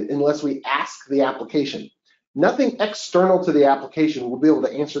succeeded unless we ask the application. Nothing external to the application will be able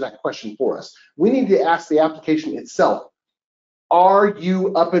to answer that question for us. We need to ask the application itself, are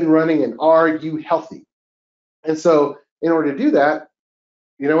you up and running and are you healthy? And so in order to do that,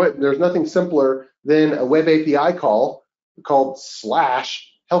 you know what, there's nothing simpler than a web API call called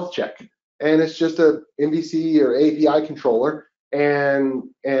 /health-check. And it's just a MVC or API controller, and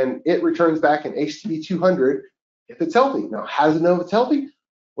it returns back an HTTP 200 if it's healthy. Now, how does it know if it's healthy?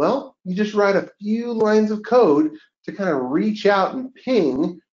 Well, you just write a few lines of code to kind of reach out and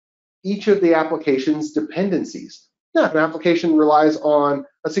ping each of the application's dependencies. Now, if an application relies on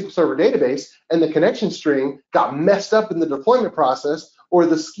a SQL Server database and the connection string got messed up in the deployment process, or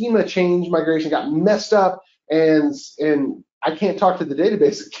the schema change migration got messed up and I can't talk to the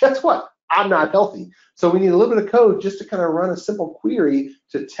database, guess what? I'm not healthy. So we need a little bit of code just to kind of run a simple query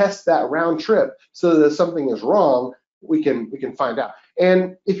to test that round trip so that if something is wrong, we can find out.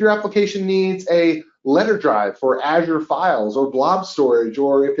 And if your application needs a letter drive for Azure files or blob storage,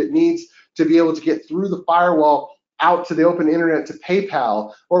 or if it needs to be able to get through the firewall out to the open internet to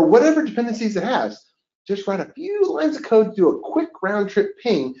PayPal, or whatever dependencies it has, just write a few lines of code to do a quick round trip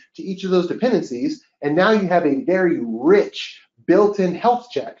ping to each of those dependencies, and now you have a very rich built-in health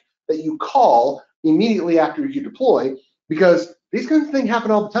check that you call immediately after you deploy, because these kinds of things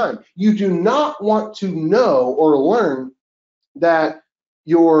happen all the time. You do not want to know or learn that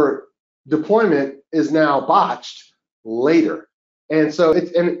your deployment is now botched later. And so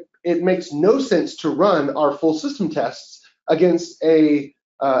it makes no sense to run our full system tests against a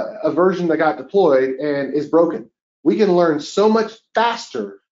version that got deployed and is broken. We can learn so much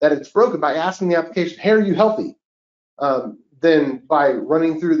faster that it's broken by asking the application, hey, are you healthy? Than by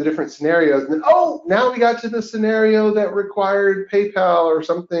running through the different scenarios. And then, oh, now we got to the scenario that required PayPal or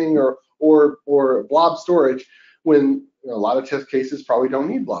something, or blob storage, when a lot of test cases probably don't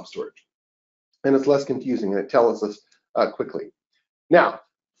need blob storage. And it's less confusing, and it tells us quickly. Now,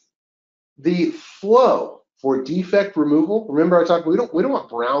 the flow for defect removal, remember I talked, we don't want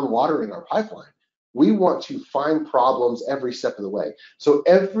brown water in our pipeline. We want to find problems every step of the way. So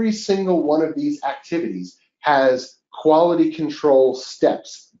every single one of these activities has quality control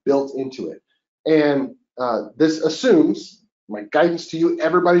steps built into it. And this assumes, my guidance to you,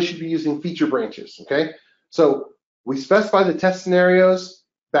 everybody should be using feature branches, okay? So we specify the test scenarios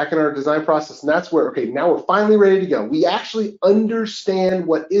back in our design process, and that's where, okay, now we're finally ready to go. We actually understand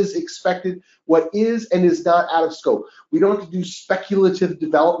what is expected, what is and is not out of scope. We don't have to do speculative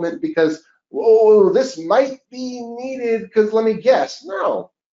development because, oh, this might be needed because let me guess.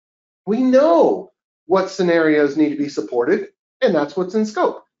 No, we know what scenarios need to be supported, and that's what's in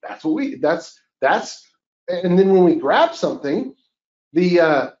scope. That's what and then when we grab something,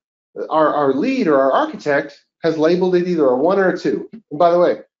 our lead or our architect has labeled it either a 1 or a 2. And by the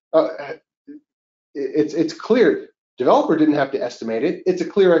way, it's clear. Developer didn't have to estimate it. It's a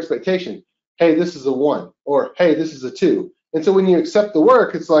clear expectation. Hey, this is a 1, or hey, this is a 2. And so when you accept the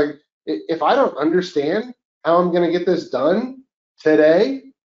work, it's like, if I don't understand how I'm going to get this done today,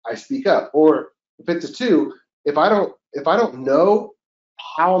 I speak up. Or if it's a 2, if I don't know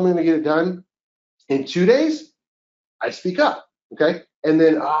how I'm going to get it done in 2 days, I speak up. Okay, and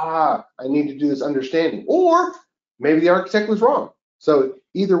then I need to do this understanding, or maybe the architect was wrong. So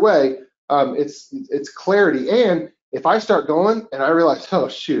either way, it's clarity. And if I start going and I realize, oh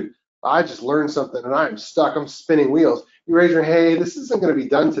shoot, I just learned something and I'm stuck, I'm spinning wheels, you raise your hand, hey, this isn't going to be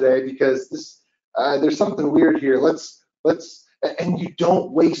done today because this there's something weird here. Let's and you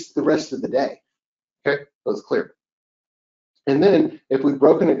don't waste the rest of the day. Okay, so it's clear. And then if we've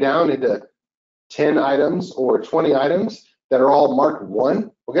broken it down into 10 items or 20 items that are all marked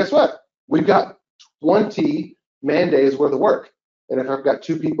 1, well, guess what? We've got 20 man-days worth of work. And if I've got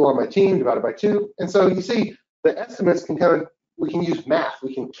 2 people on my team, divided by 2. And so you see, the estimates can we can use math,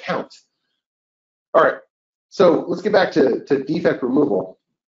 we can count. All right, so let's get back to defect removal.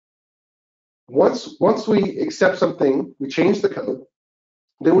 Once we accept something, we change the code,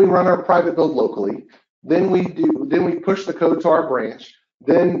 then we run our private build locally, then we push the code to our branch,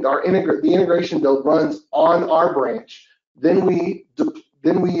 then the integration build runs on our branch, then we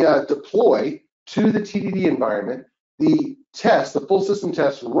deploy to the TDD environment. The full system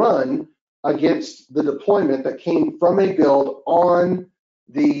tests run against the deployment that came from a build on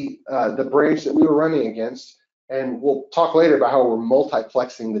the branch that we were running against. And we'll talk later about how we're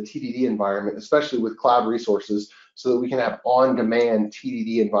multiplexing the TDD environment, especially with cloud resources, so that we can have on-demand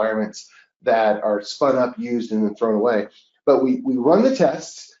TDD environments that are spun up, used, and then thrown away. But we run the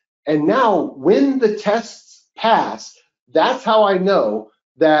tests, and now when the tests pass, that's how I know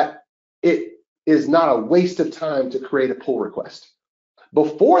that it is not a waste of time to create a pull request.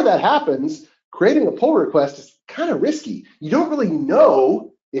 Before that happens, creating a pull request is kind of risky. You don't really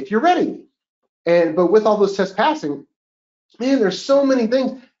know if you're ready. But with all those tests passing, man, there's so many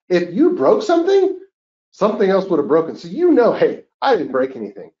things. If you broke something, something else would have broken. So you know, hey, I didn't break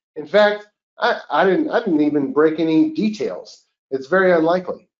anything. In fact, I didn't even break any details. It's very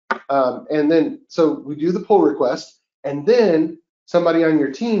unlikely. And then, so we do the pull request, and then somebody on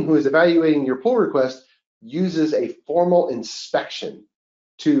your team who is evaluating your pull request uses a formal inspection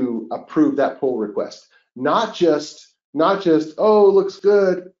to approve that pull request. Not just, oh, looks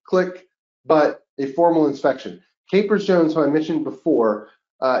good, click, but a formal inspection. Capers-Jones, who I mentioned before,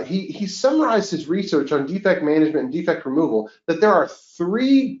 he summarized his research on defect management and defect removal that there are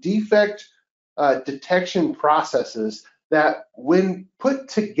 3 defect detection processes that, when put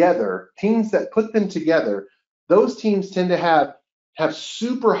together, teams that put them together, those teams tend to have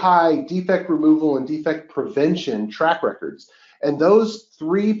super high defect removal and defect prevention track records. And those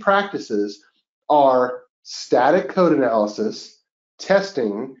 3 practices are static code analysis,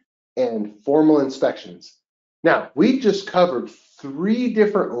 testing, and formal inspections. Now, we just covered 3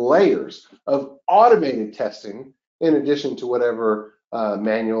 different layers of automated testing, in addition to whatever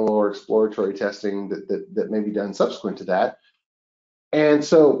manual or exploratory testing that may be done subsequent to that. And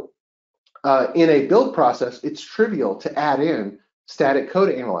so in a build process, it's trivial to add in static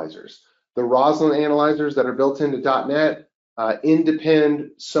code analyzers. The Roslyn analyzers that are built into .NET,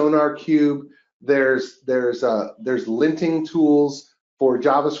 Independ, SonarQube, there's linting tools for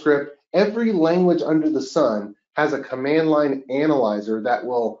JavaScript. Every language under the sun has a command line analyzer that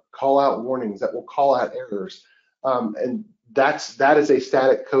will call out warnings, that will call out errors, and that is a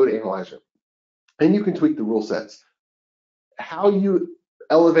static code analyzer. And you can tweak the rule sets. How you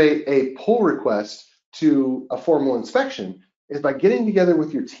elevate a pull request to a formal inspection is by getting together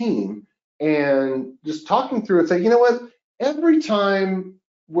with your team and just talking through it. Say, you know what? Every time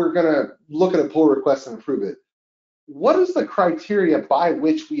we're going to look at a pull request and approve it, what is the criteria by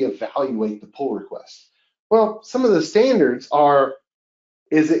which we evaluate the pull request? Well, some of the standards are: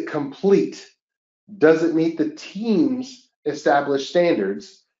 is it complete? Does it meet the team's established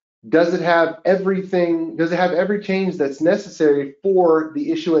standards? Does it have everything? Does it have every change that's necessary for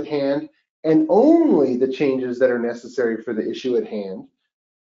the issue at hand, and only the changes that are necessary for the issue at hand?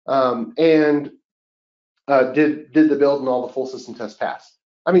 Did the build and all the full system tests pass?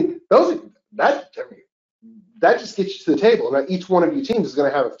 I mean, that just gets you to the table. Now, each one of you teams is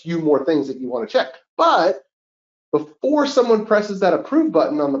going to have a few more things that you want to check. But before someone presses that approve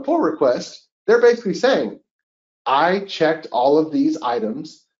button on the pull request, they're basically saying, I checked all of these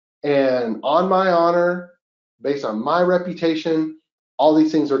items, and on my honor, based on my reputation, all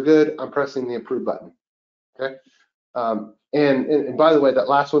these things are good. I'm pressing the approve button. Okay. And by the way, that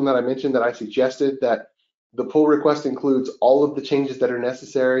last one that I mentioned, that I suggested that the pull request includes all of the changes that are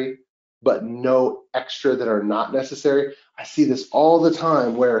necessary, but no extra that are not necessary. I see this all the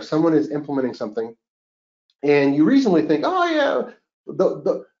time where someone is implementing something and you reasonably think, oh yeah,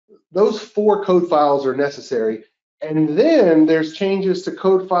 those 4 code files are necessary. And then there's changes to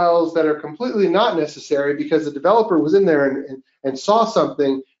code files that are completely not necessary because the developer was in there and saw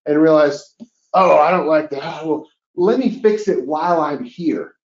something and realized, oh, I don't like that. Well, let me fix it while I'm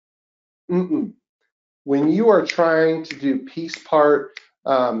here. When you are trying to do piece part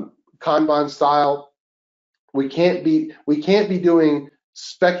Kanban style, we can't be doing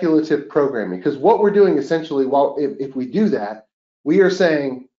speculative programming, because what we're doing essentially, if we do that, we are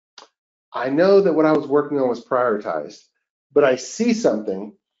saying, I know that what I was working on was prioritized, but I see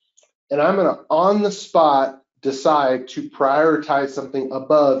something and I'm going to on the spot decide to prioritize something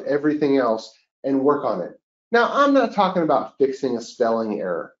above everything else and work on it. Now, I'm not talking about fixing a spelling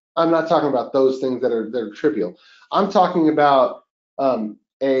error. I'm not talking about those things that are trivial. I'm talking about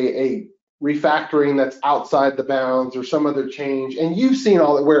a refactoring that's outside the bounds or some other change. And you've seen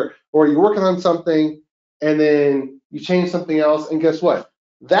all that where you're working on something and then you change something else, and guess what?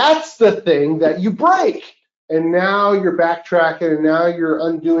 That's the thing that you break. And now you're backtracking and now you're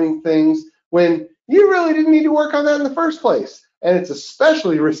undoing things when you really didn't need to work on that in the first place. And it's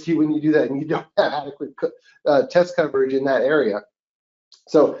especially risky when you do that and you don't have adequate test coverage in that area.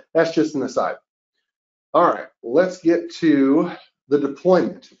 So that's just an aside. All right, let's get to the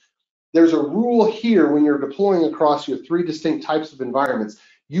deployment. There's a rule here when you're deploying across your 3 distinct types of environments.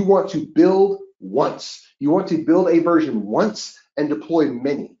 You want to build once. You want to build a version once and deploy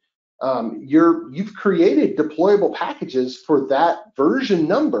many. You've created deployable packages for that version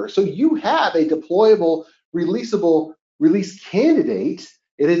number. So you have a deployable, releasable release candidate.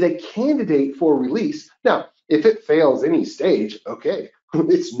 It is a candidate for release. Now, if it fails any stage, okay,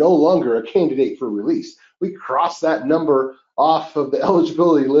 it's no longer a candidate for release. We cross that number off of the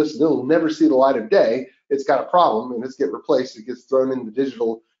eligibility list, and it'll never see the light of day. It's got a problem and it's get replaced. It gets thrown in the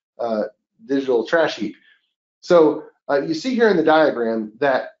digital trash heap. So you see here in the diagram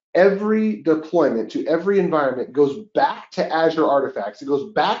that every deployment to every environment goes back to Azure Artifacts. It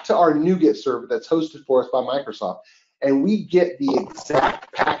goes back to our NuGet server that's hosted for us by Microsoft, and we get the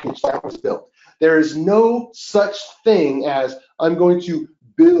exact package that was built. There is no such thing as I'm going to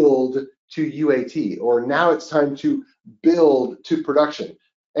build to UAT, or now it's time to build to production.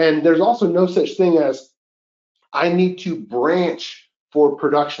 And there's also no such thing as I need to branch for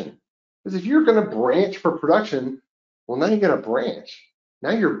production. Because if you're going to branch for production, well, now you got a branch.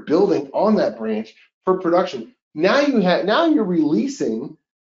 Now you're building on that branch for production. Now you're releasing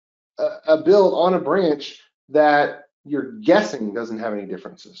a build on a branch that you're guessing doesn't have any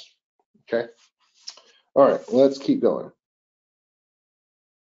differences. Okay. All right, let's keep going.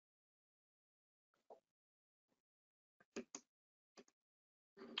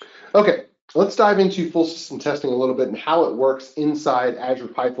 Okay, let's dive into full system testing a little bit and how it works inside Azure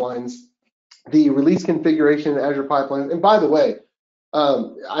pipelines, the release configuration in Azure pipelines. And by the way,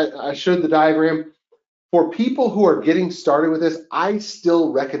 I showed the diagram. For people who are getting started with this, I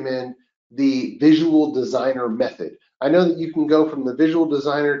still recommend the visual designer method. I know that you can go from the visual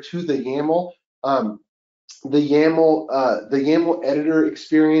designer to the YAML. The YAML editor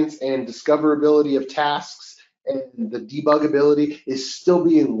experience and discoverability of tasks and the debuggability is still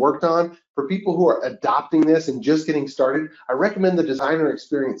being worked on. For people who are adopting this and just getting started, I recommend the designer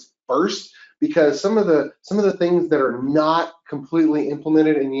experience first, because some of the things that are not completely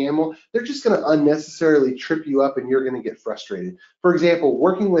implemented in YAML, they're just going to unnecessarily trip you up and you're going to get frustrated. For example,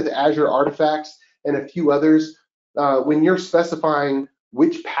 working with Azure Artifacts and a few others, when you're specifying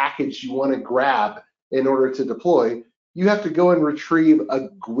which package you want to grab in order to deploy, you have to go and retrieve a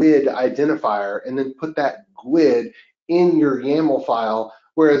GUID identifier and then put that GUID in your YAML file.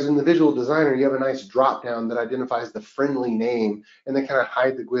 Whereas in the visual designer, you have a nice drop down that identifies the friendly name and then kind of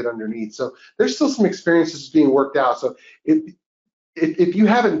hide the GUID underneath. So there's still some experiences being worked out. So if you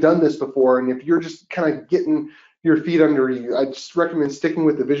haven't done this before, and if you're just kind of getting your feet under you, I just recommend sticking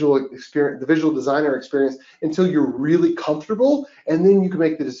with the visual experience, the visual designer experience, until you're really comfortable, and then you can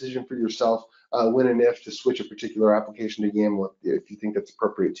make the decision for yourself when and if to switch a particular application to YAML if you think that's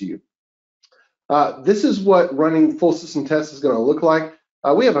appropriate to you. This is what running full system tests is going to look like.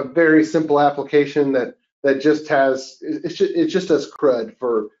 We have a very simple application that just has, it just does CRUD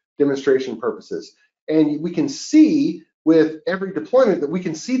for demonstration purposes. And we can see with every deployment that we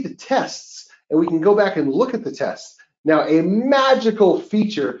can see the tests, and we can go back and look at the tests. Now, a magical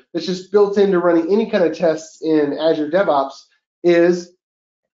feature that's just built into running any kind of tests in Azure DevOps is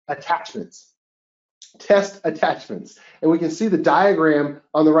attachments, test attachments. And we can see the diagram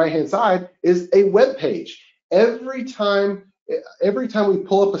on the right-hand side is a web page. Every time we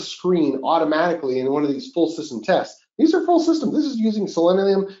pull up a screen automatically in one of these full system tests, these are full systems. This is using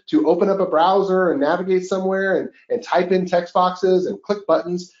Selenium to open up a browser and navigate somewhere and type in text boxes and click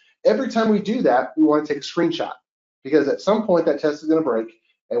buttons. Every time we do that, we want to take a screenshot, because at some point that test is going to break,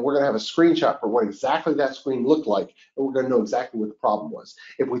 and we're going to have a screenshot for what exactly that screen looked like, and we're going to know exactly what the problem was.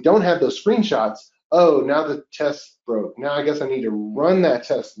 If we don't have those screenshots, oh, now the test broke. Now I guess I need to run that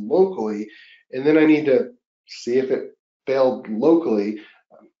test locally, and then I need to see if it failed locally.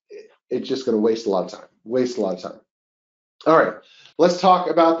 It's just going to waste a lot of time. All right, let's talk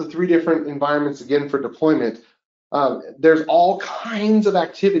about the 3 different environments again for deployment. There's all kinds of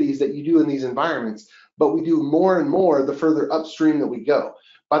activities that you do in these environments, but we do more and more the further upstream that we go.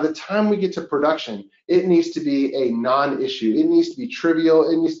 By the time we get to production, it needs to be a non-issue. It needs to be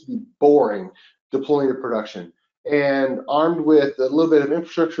trivial. It needs to be boring deploying to production. And armed with a little bit of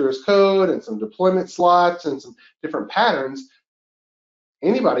infrastructure as code and some deployment slots and some different patterns,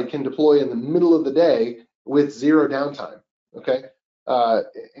 anybody can deploy in the middle of the day with 0 downtime. Okay,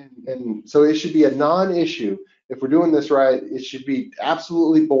 and so it should be a non-issue. If we're doing this right, it should be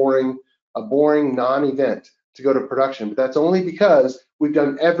absolutely boring, a boring non-event to go to production. But that's only because we've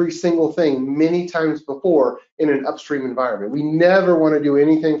done every single thing many times before in an upstream environment. We never want to do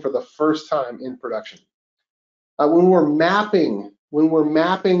anything for the first time in production. When we're mapping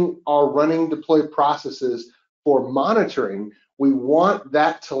our running deploy processes for monitoring, we want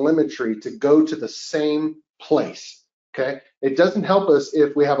that telemetry to go to the same place. Okay, it doesn't help us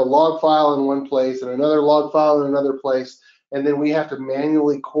if we have a log file in one place and another log file in another place, and then we have to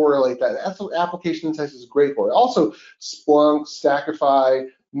manually correlate that. That's what Application Insights is great for. Also, Splunk, Stackify,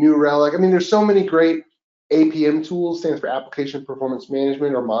 New Relic. I mean, there's so many great APM tools, stands for Application Performance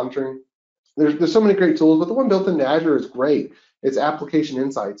Management or Monitoring. There's so many great tools, but the one built into Azure is great. It's Application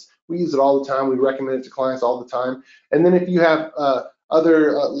Insights. We use it all the time. We recommend it to clients all the time. And then if you have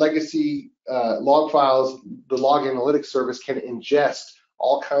other legacy log files, the log analytics service can ingest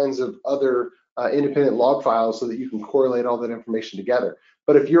all kinds of other independent log files so that you can correlate all that information together.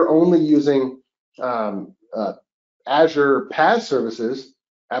 But if you're only using Azure PaaS services,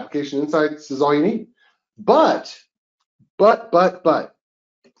 Application Insights is all you need. But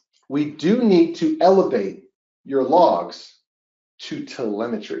we do need to elevate your logs to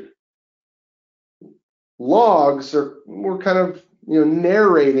telemetry. Logs we're kind of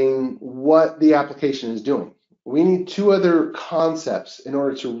narrating what the application is doing. we need two other concepts in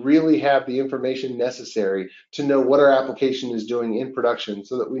order to really have the information necessary to know what our application is doing in production,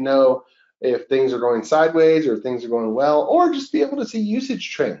 so that we know if things are going sideways or if things are going well, or just be able to see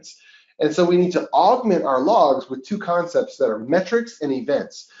usage trends. And so we need to augment our logs with two concepts that are metrics and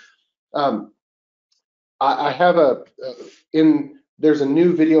events. I have there's a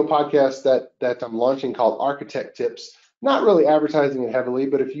new video podcast that I'm launching called Architect Tips. Not really advertising it heavily,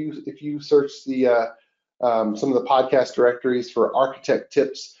 but if you search the some of the podcast directories for Architect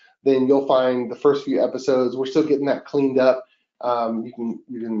Tips, then you'll find the first few episodes. We're still getting that cleaned up. You can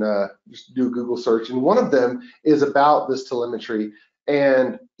just do a Google search, and one of them is about this telemetry.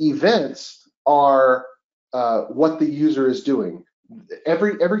 And events are what the user is doing.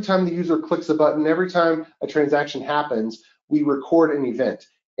 Every time the user clicks a button, every time a transaction happens, we record an event,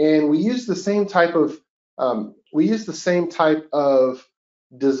 and we use the same type of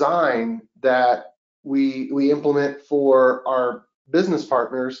design that we implement for our business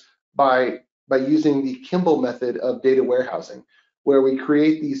partners by using the Kimball method of data warehousing, where we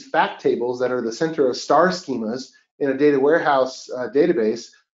create these fact tables that are the center of star schemas in a data warehouse database,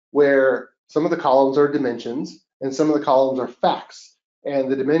 where some of the columns are dimensions and some of the columns are facts.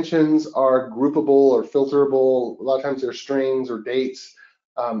 And the dimensions are groupable or filterable. A lot of times they're strings or dates.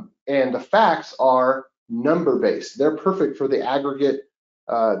 And the facts are number-based. They're perfect for the aggregate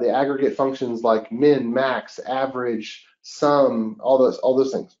functions like min, max, average, sum, all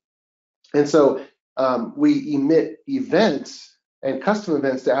those things. And so we emit events and custom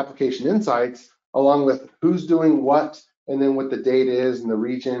events to application insights, along with who's doing what, and then what the date is and the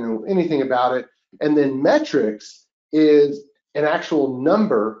region and anything about it. And then metrics is an actual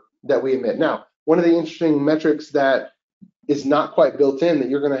number that we emit. Now, one of the interesting metrics that is not quite built in that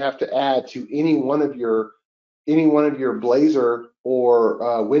you're going to have to add to any one of your Blazor or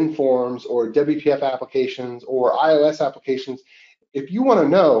WinForms or WPF applications or iOS applications, if you want to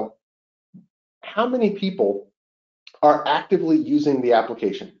know how many people are actively using the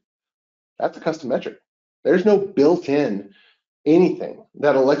application, that's a custom metric. There's no built-in anything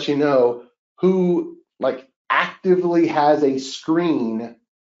that'll let you know who actively has a screen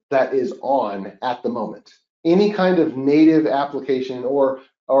that is on at the moment. Any kind of native application or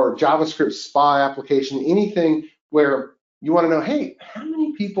JavaScript SPA application, anything where you want to know, hey, how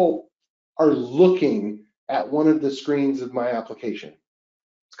many people are looking at one of the screens of my application?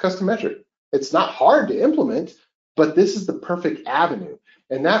 It's custom metric. It's not hard to implement, but this is the perfect avenue.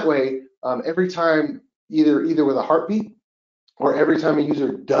 And that way, every time, either with a heartbeat or every time a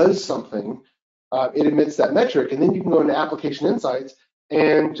user does something, it emits that metric, and then you can go into application insights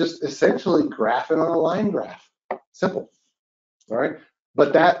and just essentially graph it on a line graph. Simple. All right.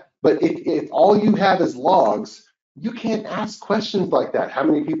 But if all you have is logs, you can't ask questions like that. How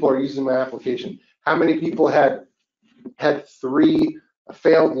many people are using my application? How many people had 3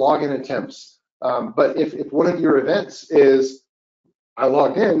 failed login attempts? But if one of your events is I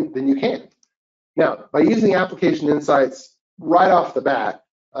logged in, then you can. Now, by using application insights right off the bat,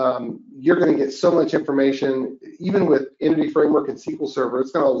 you're going to get so much information. Even with Entity Framework and SQL Server,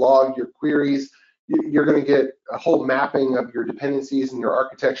 it's going to log your queries. You're going to get a whole mapping of your dependencies and your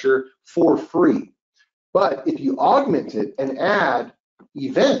architecture for free. But if you augment it and add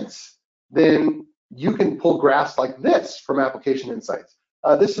events, then you can pull graphs like this from application insights.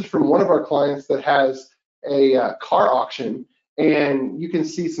 This is from one of our clients that has a car auction, and you can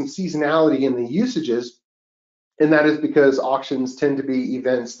see some seasonality in the usages. And that is because auctions tend to be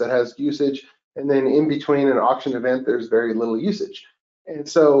events that has usage, and then in between an auction event, there's very little usage. And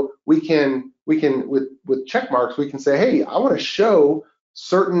so we can with check marks, we can say, hey, I want to show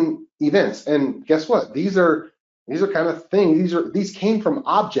certain events. And guess what? These are kind of things. These came from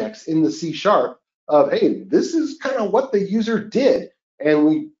objects in the C# of, hey, this is kind of what the user did, and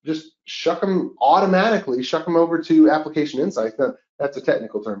we just shuck them over to application insights. Now, that's a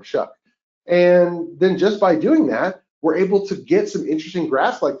technical term, shuck. And then just by doing that, we're able to get some interesting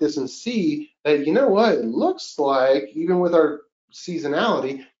graphs like this and see that, you know what, it looks like, even with our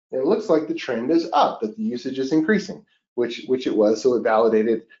seasonality, it looks like the trend is up, that the usage is increasing, which it was, so it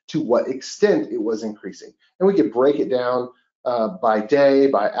validated to what extent it was increasing. And we could break it down by day,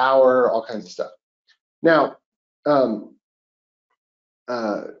 by hour, all kinds of stuff. Now, one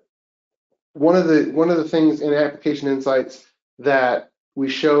of the things in application insights that we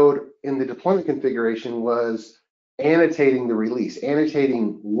showed in the deployment configuration was annotating the release,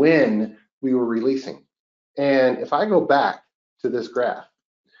 annotating when we were releasing. And if I go back to this graph,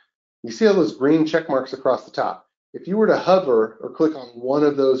 you see all those green check marks across the top. If you were to hover or click on one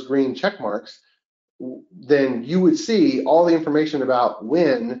of those green check marks, then you would see all the information about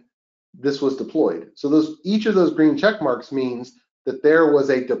when this was deployed. So each of those green check marks means that there was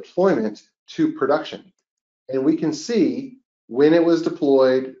a deployment to production. And we can see when it was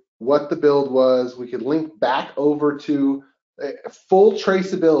deployed, what the build was. We could link back over to full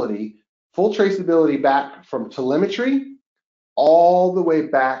traceability back from telemetry all the way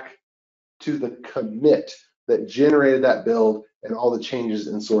back to the commit that generated that build and all the changes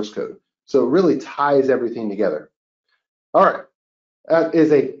in source code. So it really ties everything together. All right, that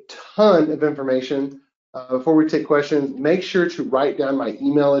is a ton of information. Before we take questions, make sure to write down my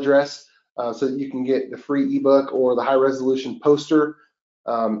email address so that you can get the free ebook or the high resolution poster.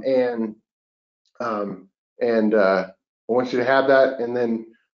 I want you to have that, and then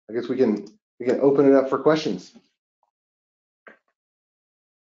I guess we can open it up for questions.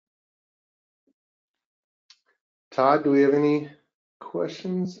 Todd, do we have any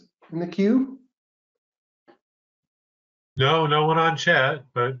questions in the queue? No, no one on chat,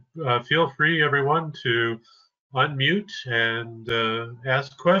 but feel free, everyone, to unmute and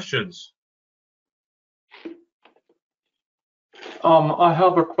ask questions. I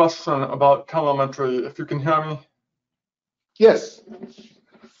have a question about telemetry, if you can hear me. Yes.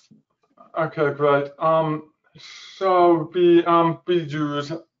 Okay, great. So we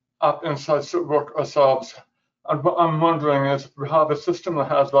use App Insights to work ourselves. And what I'm wondering is, if we have a system that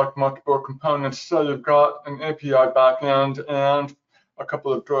has like multiple components, so you've got an API backend and a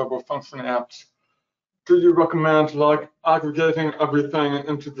couple of durable function apps, do you recommend like aggregating everything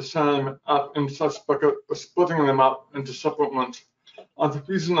into the same App Insights bucket or splitting them up into separate ones? And the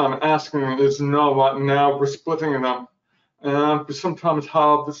reason I'm asking is, right now we're splitting them, and we sometimes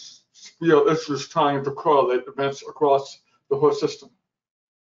have this real issues trying to correlate events across the whole system.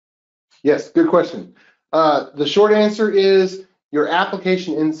 Yes, good question. The short answer is your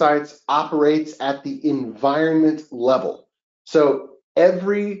application insights operates at the environment level. So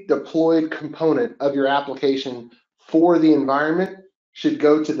every deployed component of your application for the environment should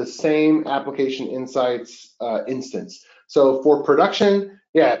go to the same application insights instance. So for production,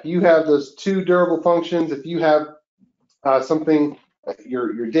 yeah, if you have those two durable functions, if you have something,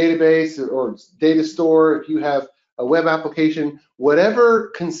 your database or data store, if you have a web application,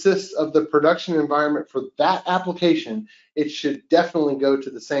 whatever consists of the production environment for that application, it should definitely go to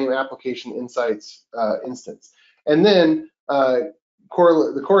the same application insights instance. And then the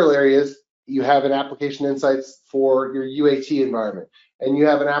corollary is you have an application insights for your UAT environment, and you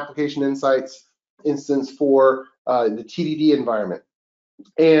have an application insights instance for the TDD environment.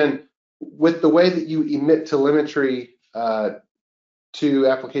 And with the way that you emit telemetry to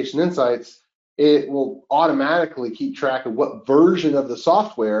application insights, it will automatically keep track of what version of the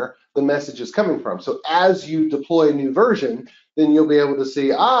software the message is coming from. So as you deploy a new version, then you'll be able to see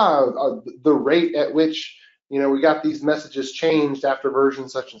the rate at which we got these messages changed after version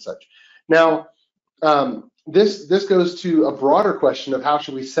such and such. Now, this goes to a broader question of how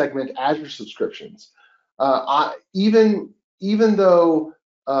should we segment Azure subscriptions. Even though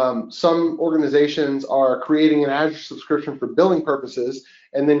some organizations are creating an Azure subscription for billing purposes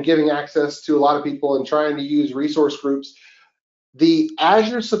and then giving access to a lot of people and trying to use resource groups, the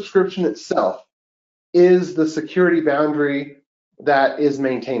Azure subscription itself is the security boundary that is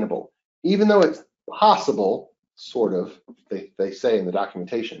maintainable. Even though it's possible, sort of, they say in the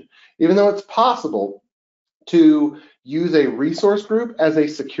documentation, even though it's possible to use a resource group as a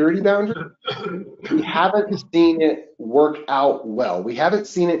security boundary, we haven't seen it work out well. We haven't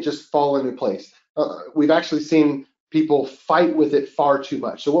seen it just fall into place. We've actually seen people fight with it far too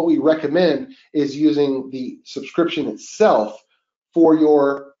much. So what we recommend is using the subscription itself for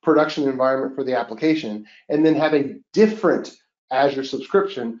your production environment for the application, and then have a different Azure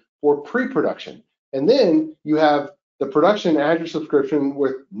subscription for pre-production. And then you have the production Azure subscription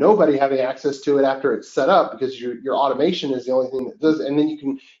with nobody having access to it after it's set up, because your automation is the only thing that does. And then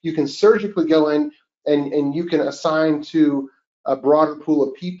you can surgically go in and you can assign to a broader pool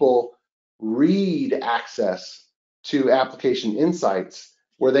of people read access to application insights,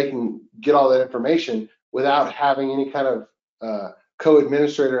 where they can get all that information without having any kind of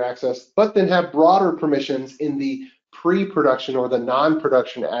co-administrator access, but then have broader permissions in the pre-production or the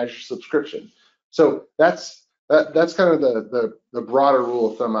non-production Azure subscription. So that's kind of the broader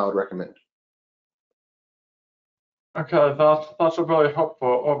rule of thumb I would recommend. Okay, that's a very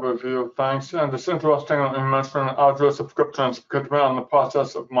helpful overview, thanks. And it's interesting that you mentioned Azure subscriptions, because we're in the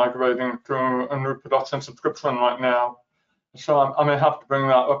process of migrating to a new production subscription right now. So I may have to bring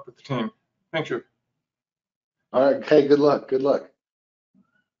that up with the team. Thank you. All right, okay, good luck, good luck.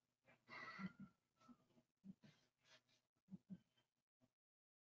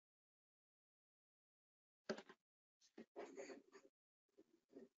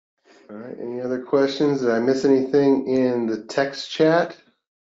 All right, any other questions? Did I miss anything in the text chat?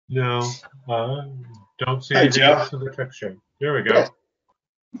 No, don't see Hi, anything Jeff. else in the text chain. There we go. Yes.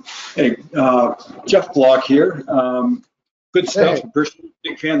 Hey, Jeff Block here. Good stuff. Hey.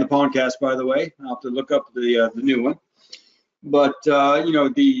 Big fan of the podcast, by the way. I'll have to look up the new one. But you know,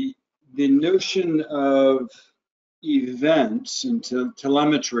 the notion of events and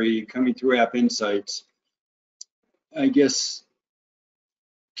telemetry coming through App Insights, I guess,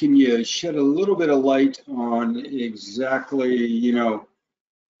 can you shed a little bit of light on exactly, you know,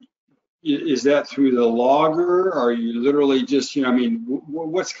 is that through the logger? Are you literally just, you know, I mean,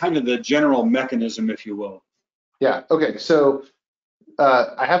 what's kind of the general mechanism, if you will? Yeah, okay, so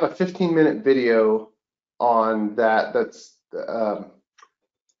I have a 15-minute video on that. That's, I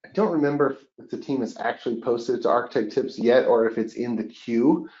don't remember if the team has actually posted it to Architect Tips yet or if it's in the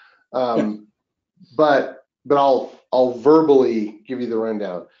queue. But I'll verbally give you the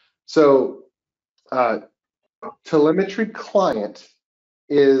rundown. So telemetry client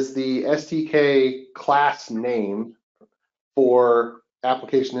is the SDK class name for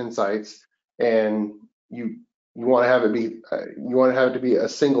application insights, and you want to have it be to be a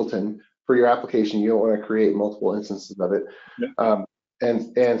singleton for your application. You don't want to create multiple instances of it. Yeah.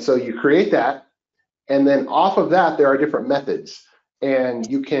 And so you create that, and then off of that there are different methods, and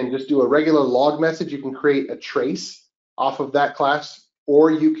you can just do a regular log message. You can create a trace off of that class,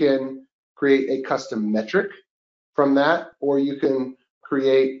 or you can create a custom metric from that, or you can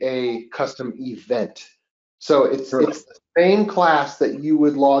create a custom event. So it's the same class that you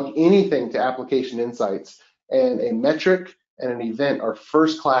would log anything to application insights, and a metric and an event are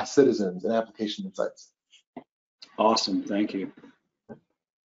first class citizens in application insights. Awesome, thank you.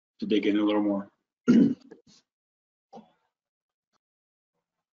 To dig in a little more.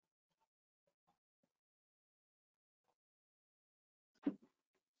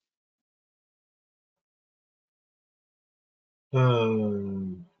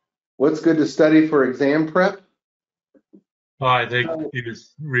 What's good to study for exam prep? I think he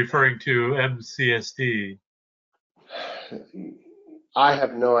was referring to MCSD. I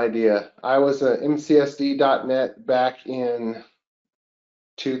have no idea. I was a MCSD.NET back in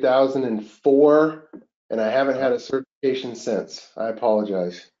 2004, and I haven't had a certification since. I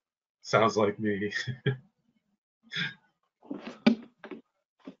apologize. Sounds like me.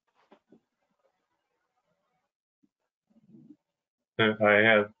 I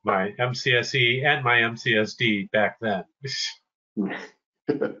had my MCSE and my MCSD back then.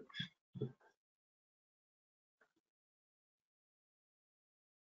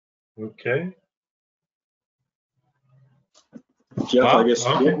 Okay. Jeff, Wow, I guess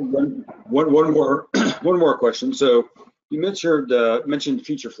okay. one more one more question. So you mentioned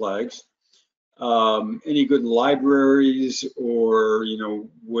feature flags. Any good libraries or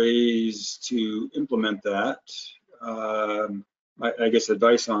ways to implement that? I guess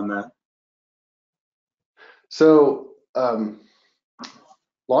advice on that. So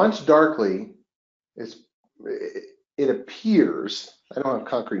Launch Darkly it appears, I don't have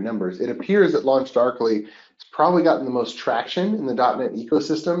concrete numbers, it appears that Launch Darkly has probably gotten the most traction in the .NET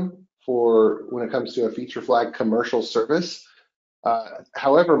ecosystem for when it comes to a feature flag commercial service.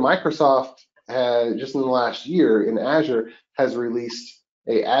 However, Microsoft has, just in the last year in Azure, has released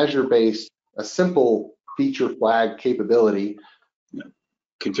a simple feature flag capability. Yeah.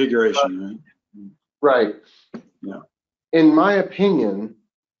 Configuration, right? Yeah. In my opinion,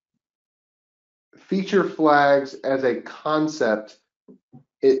 feature flags as a concept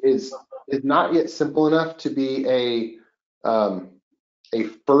is not yet simple enough to be a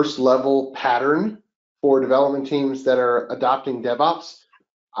first level pattern for development teams that are adopting DevOps.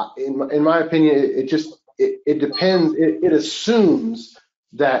 In my opinion, it depends. It assumes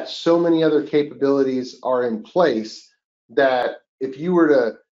that so many other capabilities are in place that if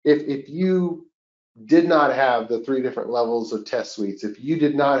you did not have the 3 different levels of test suites, if you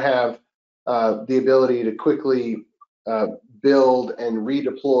did not have the ability to quickly build and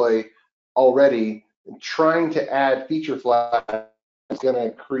redeploy already, trying to add feature flags is going to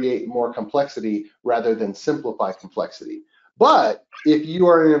create more complexity rather than simplify complexity. But if you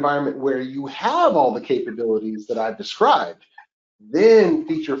are in an environment where you have all the capabilities that I've described, then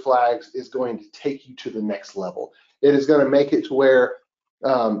feature flags is going to take you to the next level. It is going to make it to where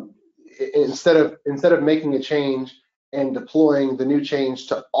instead of making a change and deploying the new change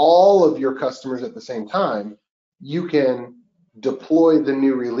to all of your customers at the same time, you can deploy the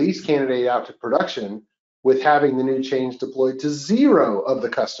new release candidate out to production with having the new change deployed to 0 of the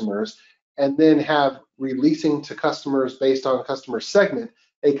customers, and then have releasing to customers based on customer segment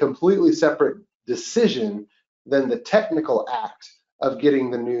a completely separate decision than the technical act of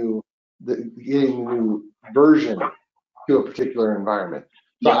getting the new getting the new version to a particular environment.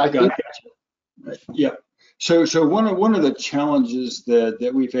 So I think, yeah. So one of the challenges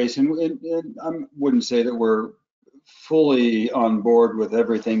that we face, and I wouldn't say that we're fully on board with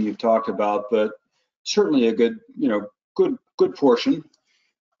everything you've talked about, but certainly a good portion.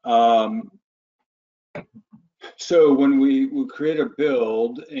 So when we create a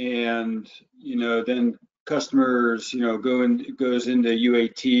build, and then customers goes into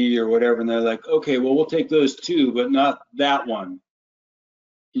UAT or whatever, and they're like, okay, well, we'll take those two, but not that one.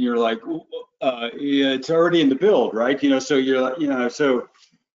 And you're like, yeah, it's already in the build, right? So you're like, so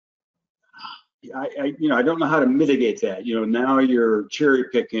I don't know how to mitigate that. Now you're cherry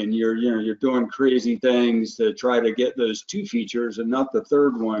picking, you're doing crazy things to try to get those two features and not the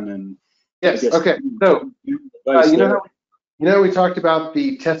third one. And yes, okay. So we talked about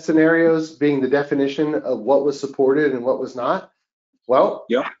the test scenarios being the definition of what was supported and what was not. Well,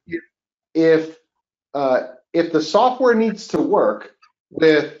 yeah. If the software needs to work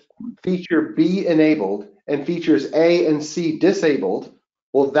with feature B enabled and features A and C disabled,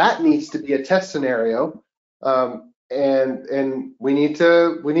 well, that needs to be a test scenario, and we need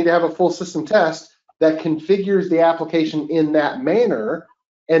to have a full system test that configures the application in that manner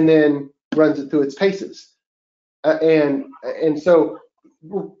and then runs it through its paces. And so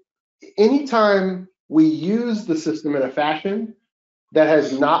anytime we use the system in a fashion that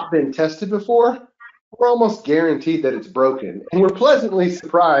has not been tested before, we're almost guaranteed that it's broken. And we're pleasantly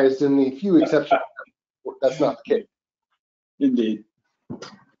surprised in the few exceptions that's not the case. Indeed.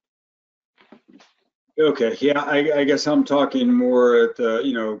 Okay, yeah, I guess I'm talking more at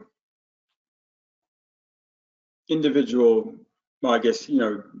the, individual, well, I guess,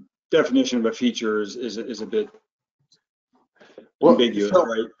 definition of a feature is a bit ambiguous,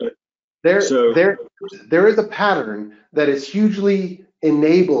 right? But there is a pattern that is hugely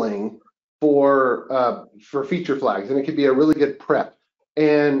enabling for feature flags, and it could be a really good prep.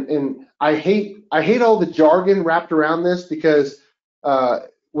 And I hate all the jargon wrapped around this, because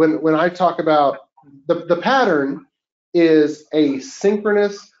when I talk about the pattern is a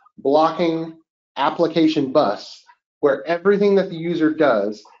synchronous blocking application bus where everything that the user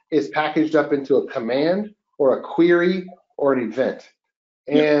does is packaged up into a command or a query or an event.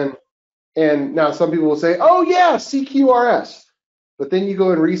 And now some people will say, oh yeah, CQRS. But then you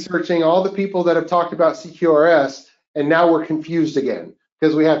go in researching all the people that have talked about CQRS, and now we're confused again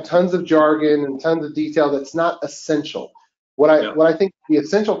because we have tons of jargon and tons of detail that's not essential. What I think the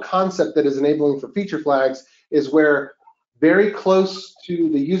essential concept that is enabling for feature flags is where very close to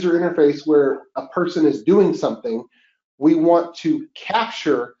the user interface where a person is doing something, we want to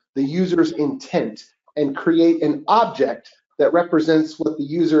capture the user's intent and create an object that represents what the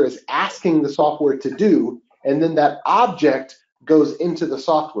user is asking the software to do, and then that object goes into the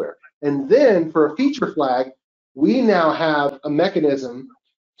software. And then for a feature flag, we now have a mechanism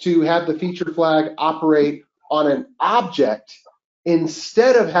to have the feature flag operate on an object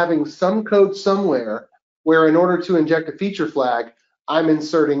instead of having some code somewhere where in order to inject a feature flag, I'm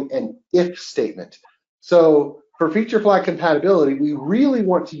inserting an if statement. So for feature flag compatibility, we really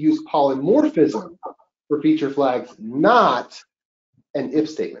want to use polymorphism for feature flags, not an if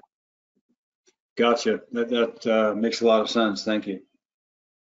statement. Gotcha. That makes a lot of sense. Thank you.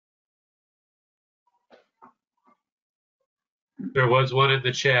 There was one in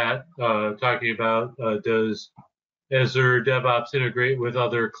the chat talking about does Azure DevOps integrate with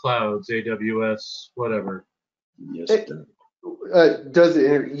other clouds, AWS, whatever? Yes,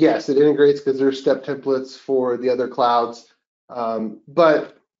 Yes, it integrates because there's step templates for the other clouds.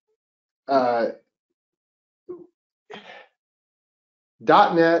 But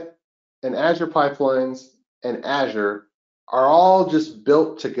 .NET and Azure Pipelines and Azure are all just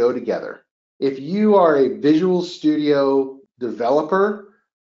built to go together. If you are a Visual Studio developer,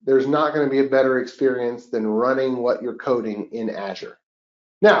 there's not going to be a better experience than running what you're coding in Azure.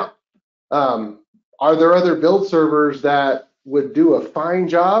 Now, are there other build servers that would do a fine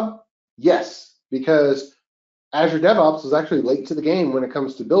job? Yes, because Azure DevOps was actually late to the game when it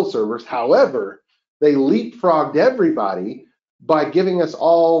comes to build servers. However, they leapfrogged everybody by giving us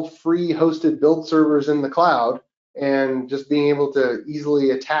all free hosted build servers in the cloud and just being able to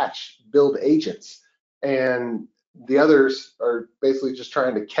easily attach build agents. And the others are basically just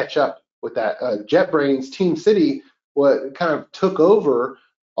trying to catch up with that. JetBrains Team City kind of took over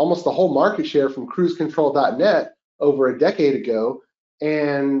almost the whole market share from cruisecontrol.net over a decade ago,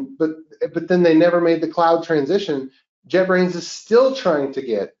 but then they never made the cloud transition. JetBrains is still trying to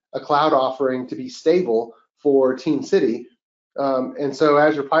get a cloud offering to be stable for Team City, and so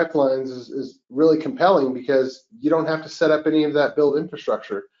Azure Pipelines is really compelling because you don't have to set up any of that build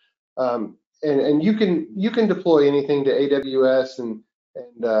infrastructure. And you can deploy anything to AWS and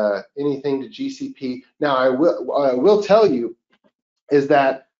anything to GCP. Now, I will tell you is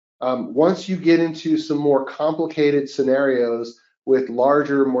that once you get into some more complicated scenarios with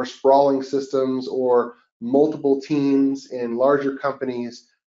larger, more sprawling systems or multiple teams in larger companies,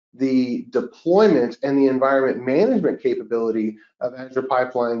 the deployment and the environment management capability of Azure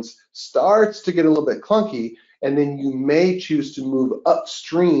pipelines starts to get a little bit clunky, and then you may choose to move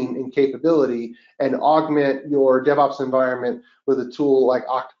upstream in capability and augment your DevOps environment with a tool like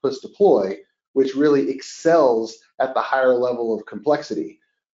Octopus Deploy, which really excels at the higher level of complexity.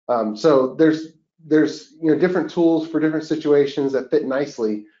 So there's different tools for different situations that fit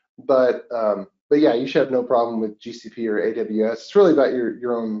nicely, but yeah, you should have no problem with GCP or AWS. It's really about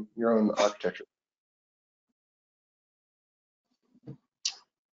your own architecture.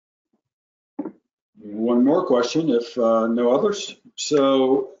 One more question, if no others.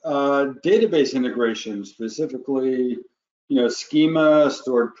 So database integration, specifically, schema,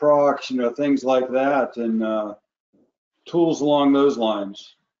 stored procs, things like that, and tools along those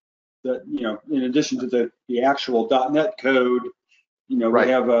lines. That in addition to the actual .NET code, Right.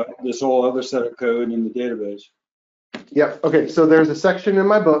 we have this whole other set of code in the database. Yep. Okay. So there's a section in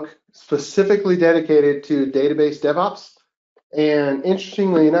my book specifically dedicated to database DevOps. And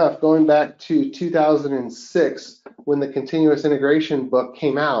interestingly enough, going back to 2006, when the continuous integration book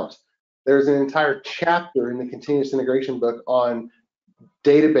came out, there's an entire chapter in the continuous integration book on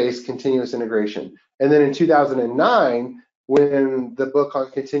database continuous integration. And then in 2009, when the book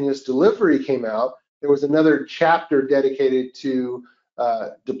on continuous delivery came out, there was another chapter dedicated to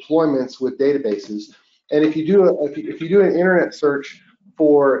deployments with databases. And if you do an internet search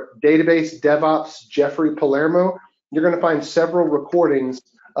for database DevOps Jeffrey Palermo, you're going to find several recordings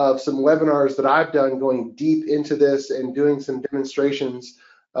of some webinars that I've done going deep into this and doing some demonstrations,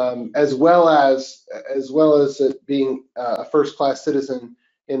 as well as it being a first-class citizen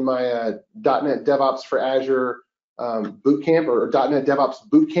in my .NET DevOps for Azure bootcamp, or .NET DevOps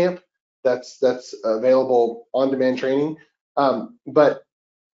bootcamp. That's available on-demand training. But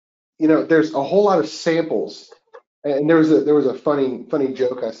there's a whole lot of samples, and there was a funny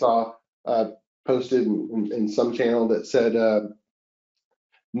joke I saw posted in some channel that said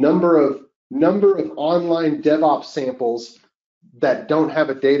number of online DevOps samples that don't have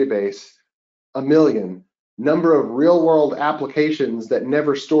a database, 1 million. Number of real-world applications that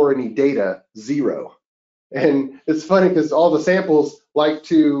never store any data, 0. And it's funny because all the samples like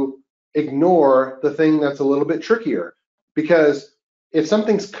to ignore the thing that's a little bit trickier, because if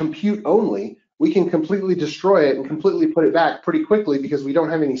something's compute only, we can completely destroy it and completely put it back pretty quickly because we don't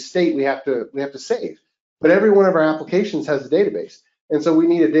have any state we have to save. But every one of our applications has a database, and so we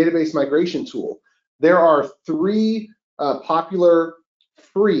need a database migration tool. There are 3 popular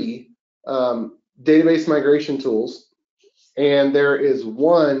free database migration tools, and there is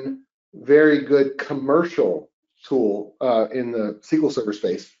one very good commercial tool in the SQL Server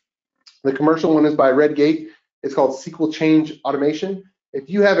space. The commercial one is by Redgate. It's called SQL Change Automation. If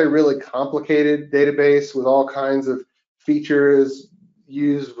you have a really complicated database with all kinds of features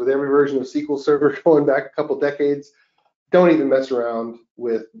used with every version of SQL Server going back a couple decades, don't even mess around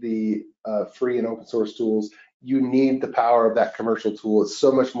with the free and open source tools. You need the power of that commercial tool. It's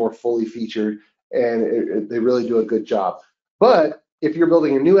so much more fully featured, and they really do a good job. But if you're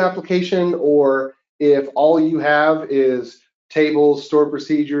building a new application, or if all you have is tables, stored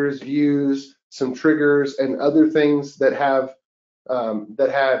procedures, views, some triggers, and other things that have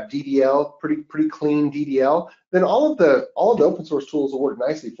DDL, pretty clean DDL, then all of the open source tools will work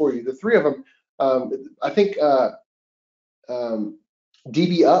nicely for you. The 3 of them, I think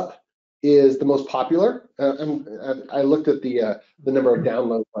DBUp is the most popular. I looked at the number of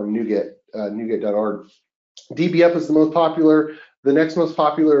downloads on NuGet.org. DBUp is the most popular. The next most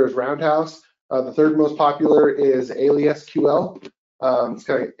popular is Roundhouse. The 3rd most popular is AliasQL. It's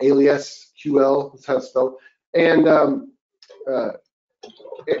kind of AliasQL, that's how it's spelled. And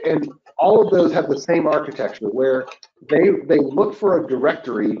all of those have the same architecture, where they look for a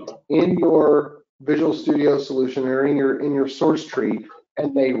directory in your Visual Studio solution or in your source tree,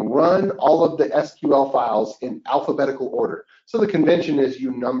 and they run all of the SQL files in alphabetical order. So the convention is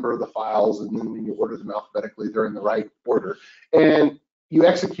you number the files, and then when you order them alphabetically, they're in the right order. And you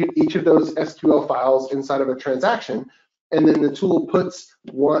execute each of those SQL files inside of a transaction, and then the tool puts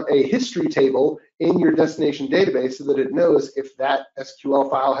a history table in your destination database so that it knows if that SQL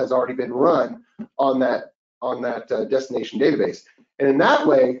file has already been run on that destination database. And in that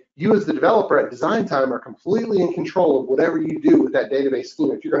way, you as the developer at design time are completely in control of whatever you do with that database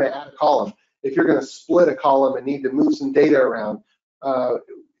schema. If you're going to add a column, if you're going to split a column and need to move some data around,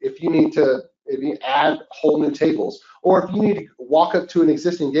 if you add whole new tables, or if you need to walk up to an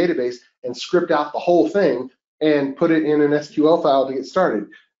existing database and script out the whole thing and put it in an SQL file to get started,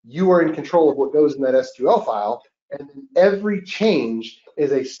 you are in control of what goes in that SQL file, and every change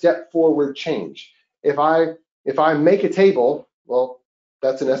is a step forward change. If I make a table, well,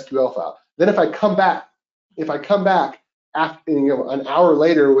 that's an SQL file. Then if I come back after, an hour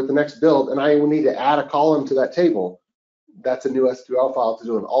later with the next build, and I need to add a column to that table, that's a new SQL file to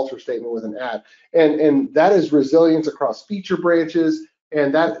do an alter statement with an add. And that is resilience across feature branches,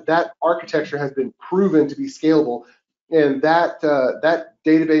 and that architecture has been proven to be scalable. And that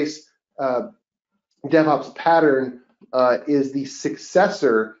database DevOps pattern is the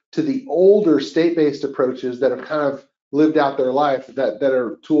successor to the older state-based approaches that have kind of lived out their life, that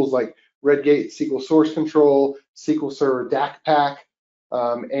are tools like Redgate SQL Source Control, SQL Server DACPack,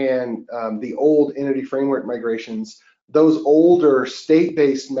 and the old entity framework migrations. Those older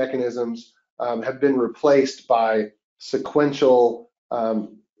state-based mechanisms have been replaced by sequential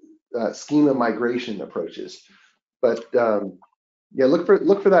schema migration approaches. But yeah, look for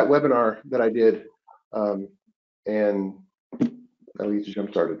that webinar that I did, and that'll get you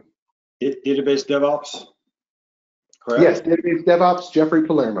jump started. Database DevOps, correct? Yes, Database DevOps, Jeffrey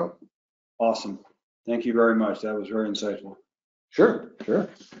Palermo. Awesome. Thank you very much. That was very insightful. Sure.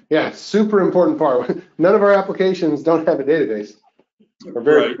 Yeah, super important part. None of our applications don't have a database. Or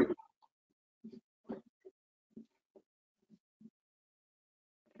very few.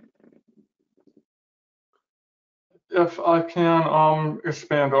 If I can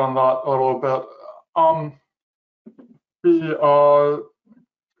expand on that a little bit,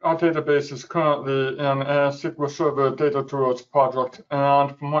 our database is currently in a SQL Server Data Tools project,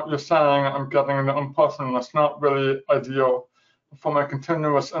 and from what you're saying, I'm getting an impression that's not really ideal from a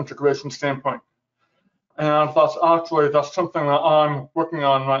continuous integration standpoint. And that's something that I'm working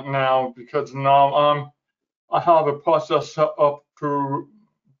on right now, because now I have a process set up to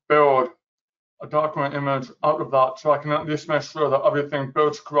build a document image out of that, so I can at least make sure that everything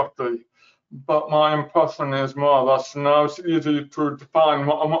builds correctly. But my impression is more or less now it's easy to define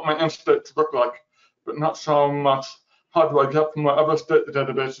what I want my end state to look like, but not so much how do I get from whatever state the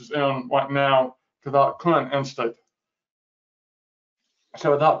database is in right now to that current end state.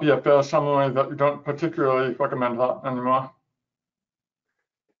 So would that be a fair summary that you don't particularly recommend that anymore?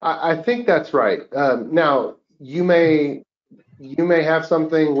 I think that's right. Now, you may have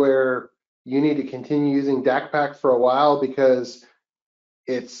something where you need to continue using DACPack for a while because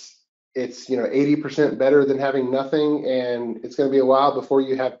it's 80% better than having nothing, and it's going to be a while before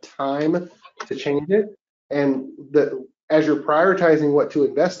you have time to change it. And as you're prioritizing what to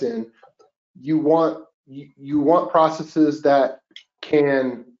invest in, you want processes that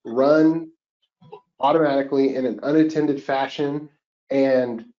can run automatically in an unattended fashion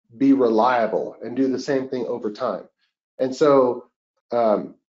and be reliable and do the same thing over time. And so I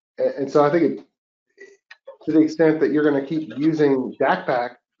think to the extent that you're going to keep using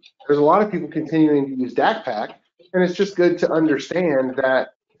DACPack, there's a lot of people continuing to use DACPack, and it's just good to understand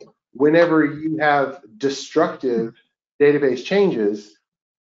that whenever you have destructive database changes,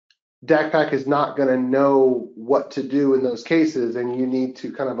 DACPack is not going to know what to do in those cases, and you need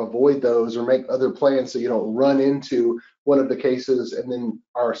to kind of avoid those or make other plans so you don't run into one of the cases and then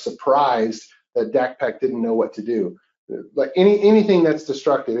are surprised that DACPack didn't know what to do. Like anything that's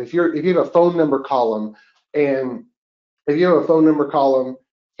destructive, if you have a phone number column and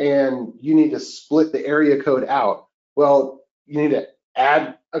you need to split the area code out, well, you need to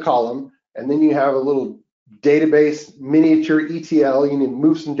add a column, and then you have a little database miniature ETL, you need to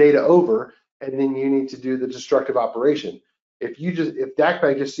move some data over, and then you need to do the destructive operation. If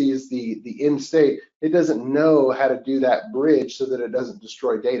DACPack just sees the end state, it doesn't know how to do that bridge so that it doesn't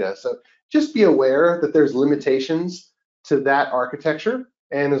destroy data. So just be aware that there's limitations to that architecture,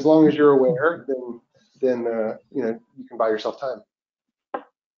 and as long as you're aware, then you can buy yourself time.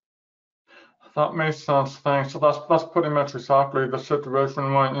 That makes sense, thanks. So that's pretty much exactly the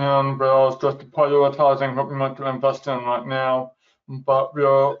situation we're in. We're just prioritizing what we want to invest in right now, but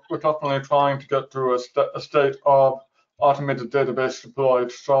we're definitely trying to get to a state of automated database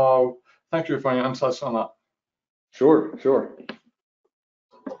deployed. So thank you for your insights on that. Sure.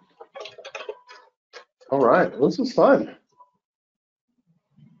 All right, well, this was fun.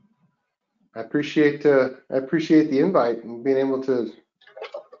 I appreciate the invite and being able to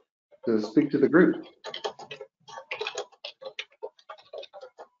speak to the group.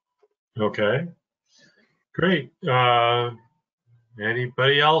 Okay, great.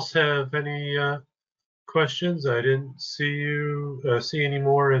 Anybody else have any questions? I didn't see any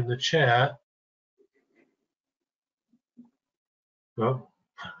more in the chat. Well,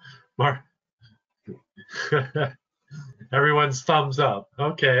 Mark. Everyone's thumbs up.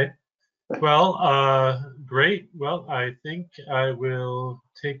 Okay. Well, great. Well, I think I will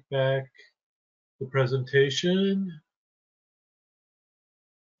take back the presentation.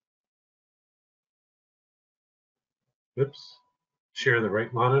 Oops. Share the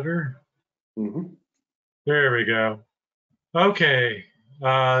right monitor. Mm-hmm. There we go. Okay.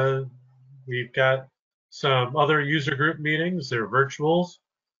 We've got some other user group meetings. They're virtuals.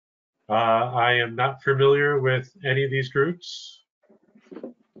 I am not familiar with any of these groups.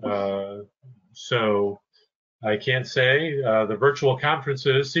 So I can't say. The virtual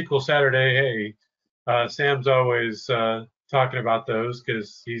conferences, SQL Saturday, hey, Sam's always talking about those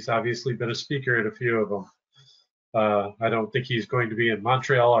because he's obviously been a speaker at a few of them. I don't think he's going to be in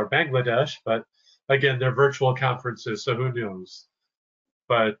Montreal or Bangladesh, but again, they're virtual conferences, so who knows?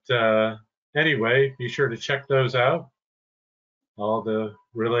 But anyway, be sure to check those out. All the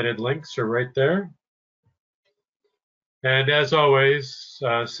related links are right there. And as always,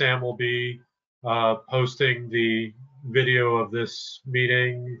 Sam will be posting the video of this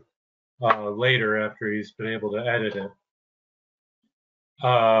meeting later after he's been able to edit it.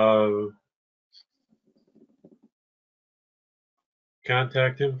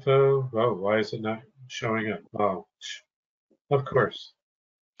 Contact info. Oh, why is it not showing up? Oh, of course.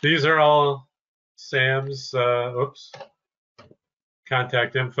 These are all Sam's, oops,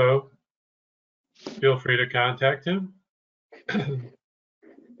 contact info. Feel free to contact him.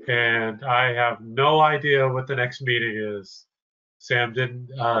 And I have no idea what the next meeting is. Sam didn't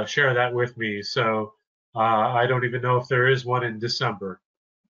share that with me, so I don't even know if there is one in December.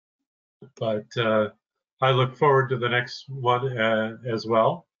 But I look forward to the next one as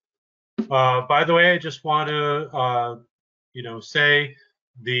well. By the way, I just want to, say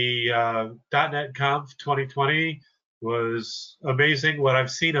the .NET Conf 2020 was amazing. What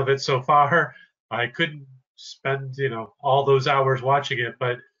I've seen of it so far, I couldn't spend, all those hours watching it,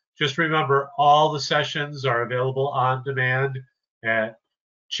 but just remember all the sessions are available on demand at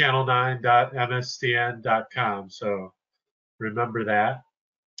channel9.msdn.com. So remember that.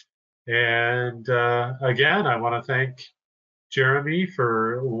 And again, I want to thank Jeremy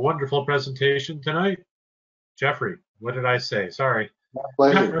for a wonderful presentation tonight. Jeffrey, what did I say? Sorry. My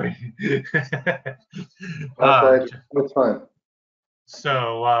pleasure. My pleasure. It's fun.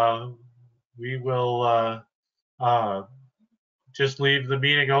 So we will just leave the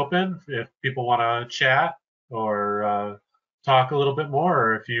meeting open if people want to chat or talk a little bit more,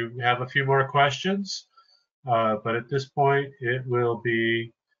 or if you have a few more questions. But at this point, it will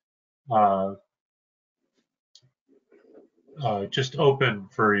be just open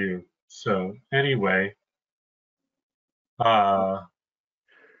for you. So anyway,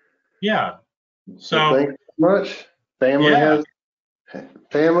 yeah. So thanks so much. Family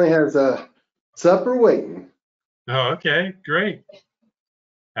has a supper waiting. Oh, okay, great.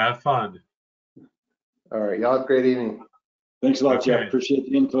 Have fun. All right, y'all have a great evening. Thanks a lot, Okay. Jeff. Appreciate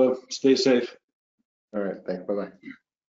the info. Stay safe. All right, thanks. Bye-bye.